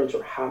those patterns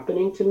are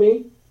happening to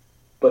me,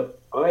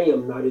 but I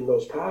am not in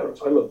those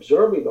patterns. I'm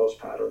observing those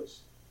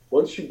patterns.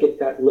 Once you get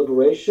that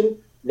liberation,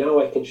 now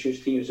I can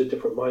choose to use a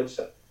different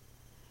mindset.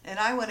 And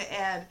I want to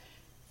add,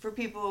 for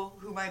people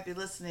who might be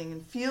listening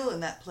and feel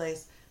in that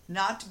place,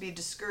 not to be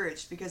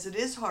discouraged, because it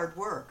is hard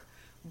work,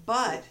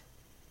 but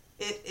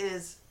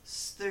it's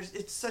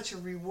such a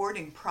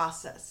rewarding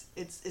process.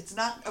 It's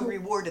not a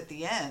reward at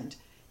the end.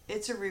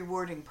 It's a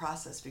rewarding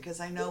process, because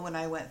I know when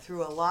I went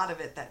through a lot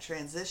of it, that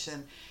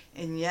transition,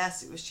 and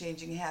yes, it was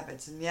changing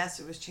habits, and yes,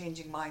 it was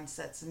changing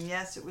mindsets, and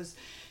yes, it was,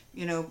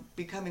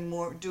 becoming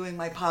more, doing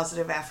my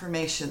positive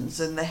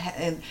affirmations,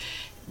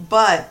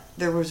 but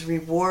there was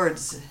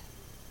rewards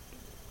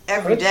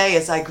every day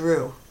as I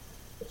grew.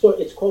 So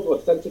it's called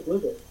authentic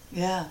living.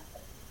 Yeah.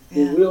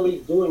 You're really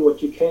doing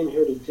what you came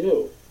here to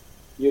do.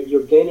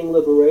 You're gaining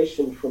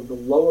liberation from the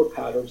lower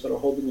patterns that are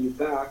holding you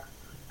back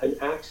and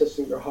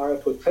accessing your higher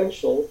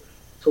potential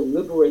to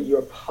liberate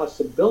your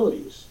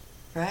possibilities.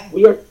 Right.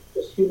 We are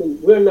just human.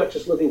 We're not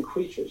just living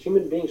creatures.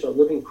 Human beings are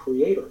living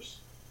creators.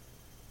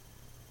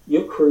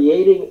 You're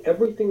creating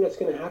everything that's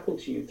going to happen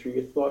to you through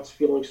your thoughts,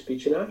 feelings,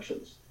 speech, and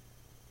actions.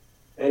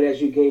 And as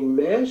you gain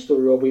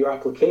mastery over your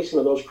application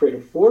of those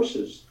creative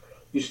forces,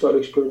 you start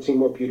experiencing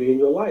more beauty in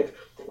your life.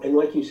 And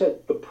like you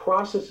said, the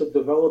process of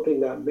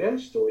developing that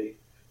mastery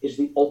is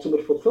the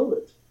ultimate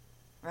fulfillment.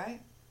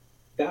 Right.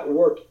 That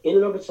work in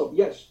and of itself,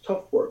 yes,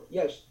 tough work,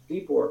 yes,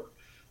 deep work.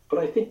 But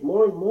I think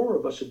more and more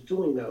of us are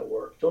doing that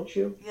work, don't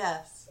you?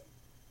 Yes.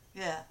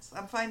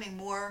 I'm finding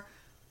more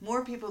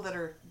people that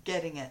are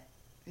getting it.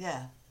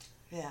 Yeah,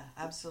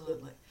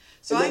 absolutely.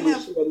 So and then we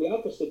see on the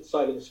opposite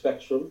side of the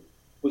spectrum,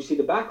 we see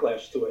the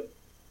backlash to it.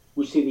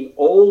 We see the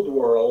old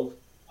world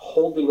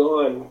holding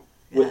on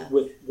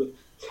with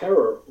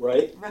terror,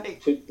 right? Right.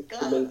 To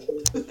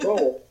maintain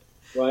control,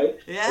 right?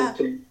 Yeah. And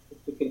to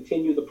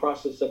continue the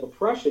process of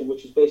oppression,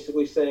 which is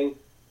basically saying,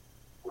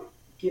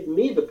 give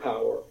me the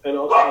power and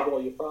I'll solve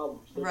all your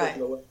problems. Right.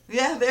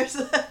 Yeah,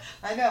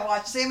 I know.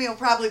 Watch, Sammy will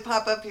probably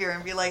pop up here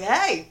and be like,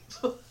 hey.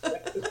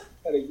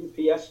 Had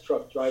a UPS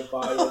truck drive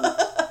by and I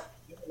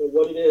don't know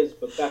what it is,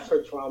 but that's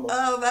her trauma.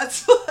 Oh,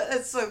 that's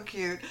so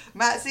cute.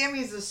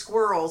 Sammy's the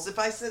squirrels. If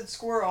I said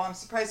squirrel, I'm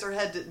surprised her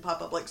head didn't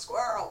pop up like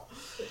squirrel.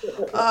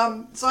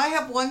 So I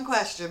have one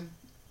question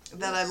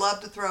that I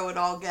love to throw at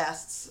all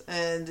guests,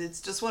 and it's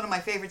just one of my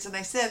favorites. And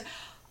I said,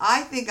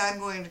 I think I'm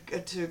going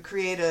to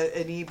create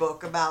an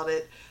ebook about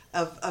it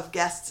of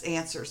guests'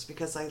 answers,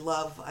 because I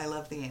love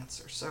the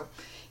answers. So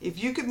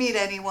if you could meet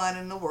anyone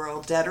in the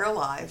world, dead or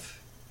alive,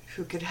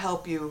 who could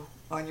help you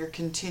on your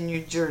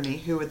continued journey,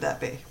 who would that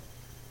be?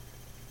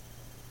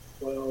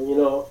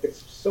 Well,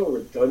 it's so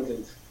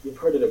redundant. You've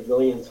heard it a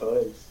million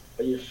times.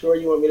 Are you sure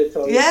you want me to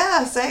tell you?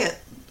 Yeah, say it.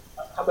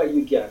 How about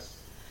you guess?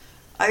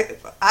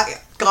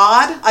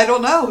 God? I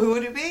don't know. Who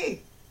would it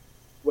be?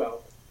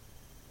 Well,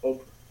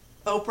 Oprah.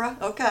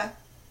 Oprah? Okay.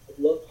 I'd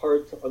love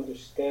her to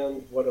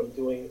understand what I'm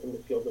doing in the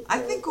field of parenting. I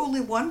think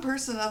only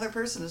other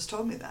person has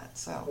told me that.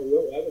 So.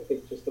 I would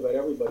think just about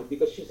everybody,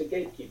 because she's a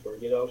gatekeeper.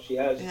 She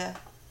has. Yeah.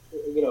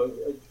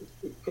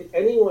 could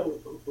anyone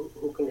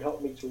who can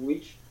help me to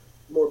reach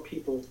more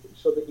people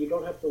so that you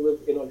don't have to live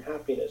in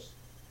unhappiness.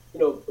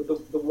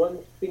 The one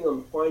thing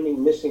I'm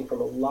finding missing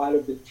from a lot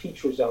of the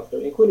teachers out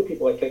there, including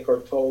people like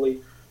Eckhart Tolle,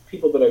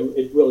 people that I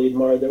really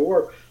admire their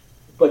work,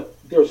 but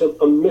there's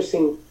a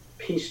missing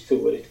piece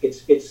to it.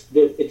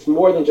 It's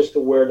more than just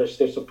awareness.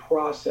 There's a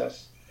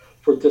process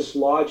for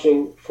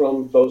dislodging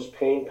from those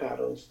pain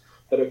patterns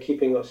that are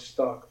keeping us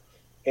stuck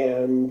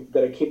and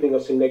that are keeping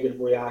us in negative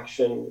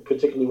reaction,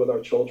 particularly with our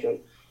children.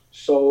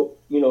 So,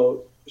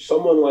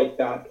 someone like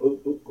that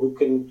who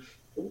can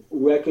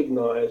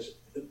recognize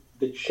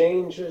the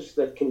changes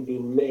that can be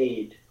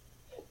made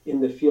in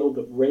the field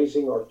of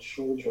raising our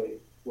children,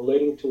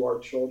 relating to our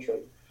children,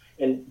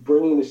 and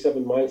bringing the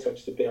 7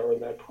 mindsets to bear in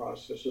that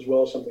process, as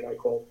well as something I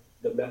call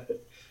the method.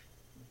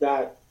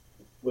 That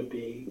would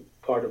be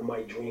part of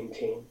my dream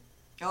team.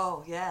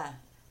 Oh, yeah.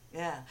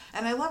 Yeah.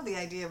 And I love the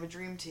idea of a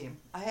dream team.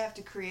 I have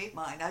to create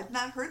mine. I've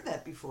not heard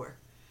that before.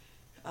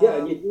 Yeah,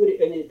 and you do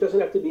it, and it doesn't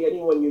have to be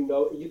anyone you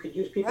know. You could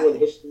use people in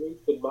history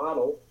to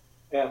model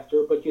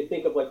after, but you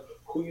think of like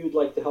who you'd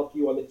like to help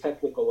you on the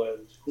technical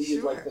end, who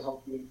you'd like to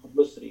help you in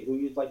publicity, who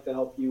you'd like to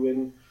help you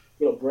in,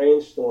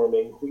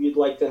 brainstorming, who you'd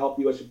like to help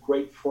you as a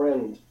great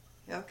friend.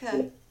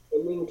 Okay.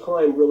 Spending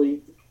time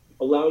really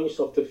allowing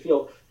yourself to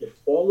feel, if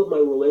all of my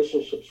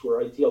relationships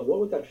were ideal, what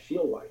would that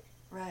feel like?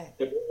 Right.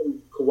 They're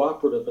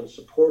cooperative and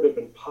supportive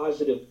and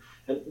positive,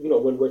 and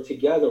when we're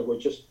together, we're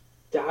just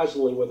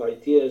dazzling with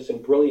ideas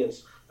and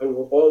brilliance, and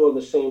we're all on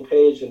the same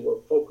page and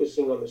we're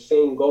focusing on the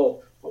same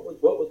goal.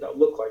 What would that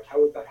look like? How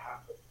would that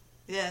happen?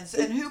 Yes,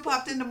 and who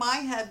popped into my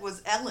head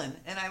was Ellen,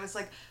 and I was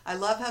like, I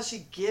love how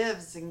she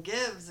gives and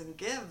gives and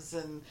gives,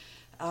 and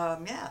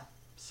yeah,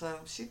 so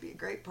she'd be a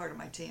great part of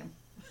my team.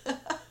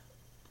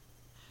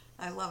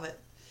 I love it.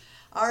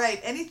 All right,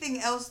 anything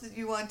else that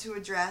you want to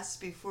address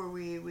before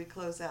we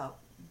close out?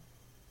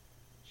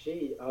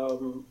 Gee,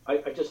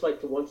 I'd just like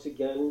to once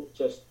again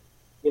just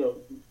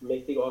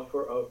make the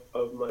offer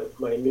of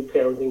my new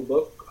parenting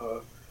book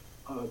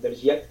that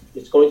is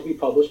it's going to be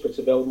published, but it's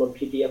available in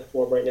PDF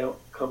form right now,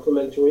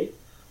 complimentary,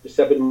 The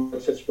 7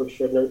 Mindsets for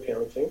Extraordinary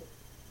Parenting.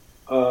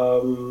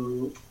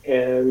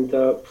 And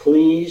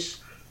please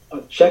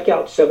check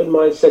out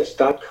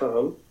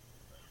 7mindsets.com.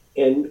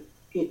 And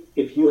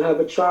if you have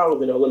a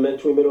child in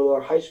elementary, middle,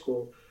 or high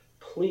school,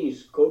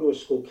 please go to a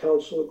school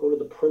counselor, go to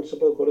the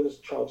principal, go to this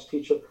child's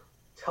teacher,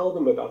 tell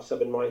them about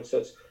 7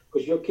 Mindsets,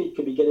 because your kid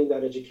could be getting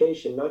that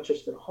education, not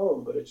just at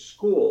home, but at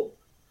school,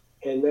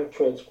 and that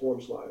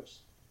transforms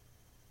lives.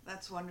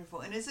 That's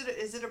wonderful. And is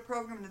it a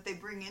program that they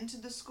bring into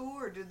the school,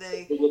 or do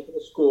they bring it to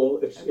the school?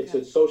 It's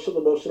a social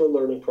emotional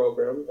learning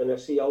program, an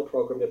SEL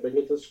program. They bring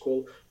it to the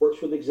school.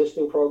 Works with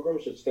existing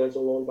programs. It stands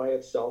alone by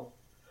itself.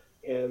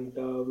 And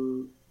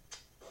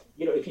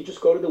if you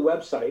just go to the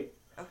website,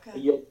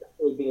 you'll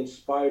definitely be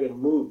inspired and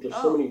moved. There's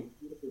so many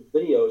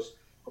videos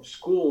of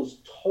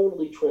schools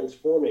totally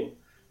transforming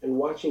and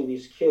watching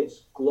these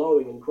kids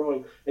glowing and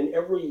growing. And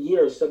every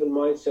year, 7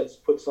 Mindsets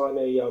puts on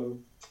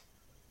an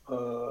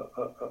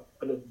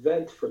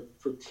event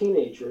for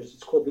teenagers.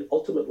 It's called the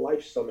Ultimate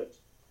Life Summit,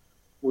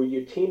 where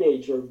your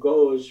teenager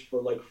goes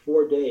for like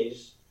 4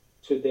 days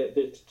to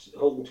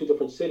held in 2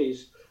 different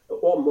cities,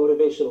 all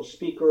motivational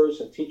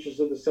speakers and teachers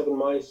of the 7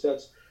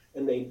 Mindsets.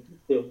 And they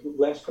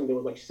last time there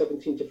were like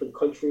 17 different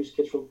countries,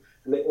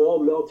 and they all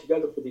meld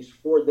together for these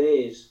 4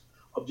 days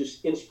of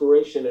just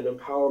inspiration and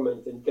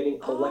empowerment and getting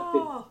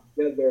collected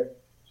together.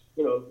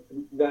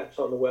 That's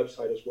on the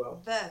website as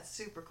well. That's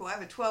super cool. I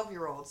have a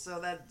 12-year-old, so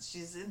that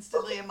she's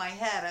instantly in my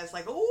head. I was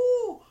like,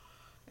 ooh.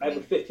 I have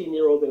a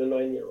 15-year-old and a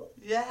 9-year-old.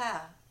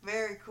 Yeah,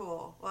 very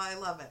cool. Well, I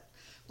love it.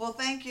 Well,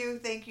 thank you.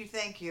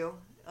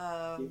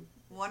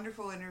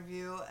 Wonderful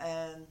interview,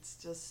 and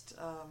just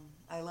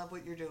I love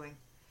what you're doing.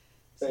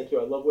 Thank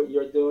you. I love what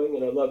you're doing,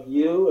 and I love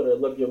you, and I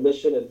love your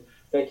mission, and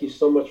thank you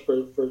so much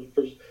for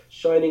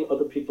shining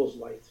other people's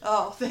light.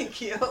 Oh, thank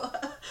you.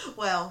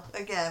 Well,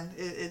 again,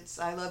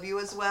 I love you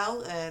as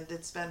well, and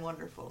it's been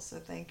wonderful, so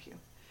thank you.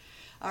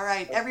 All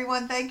right,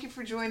 everyone, thank you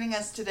for joining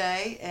us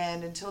today,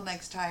 and until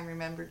next time,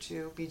 remember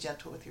to be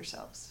gentle with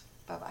yourselves.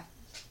 Bye-bye.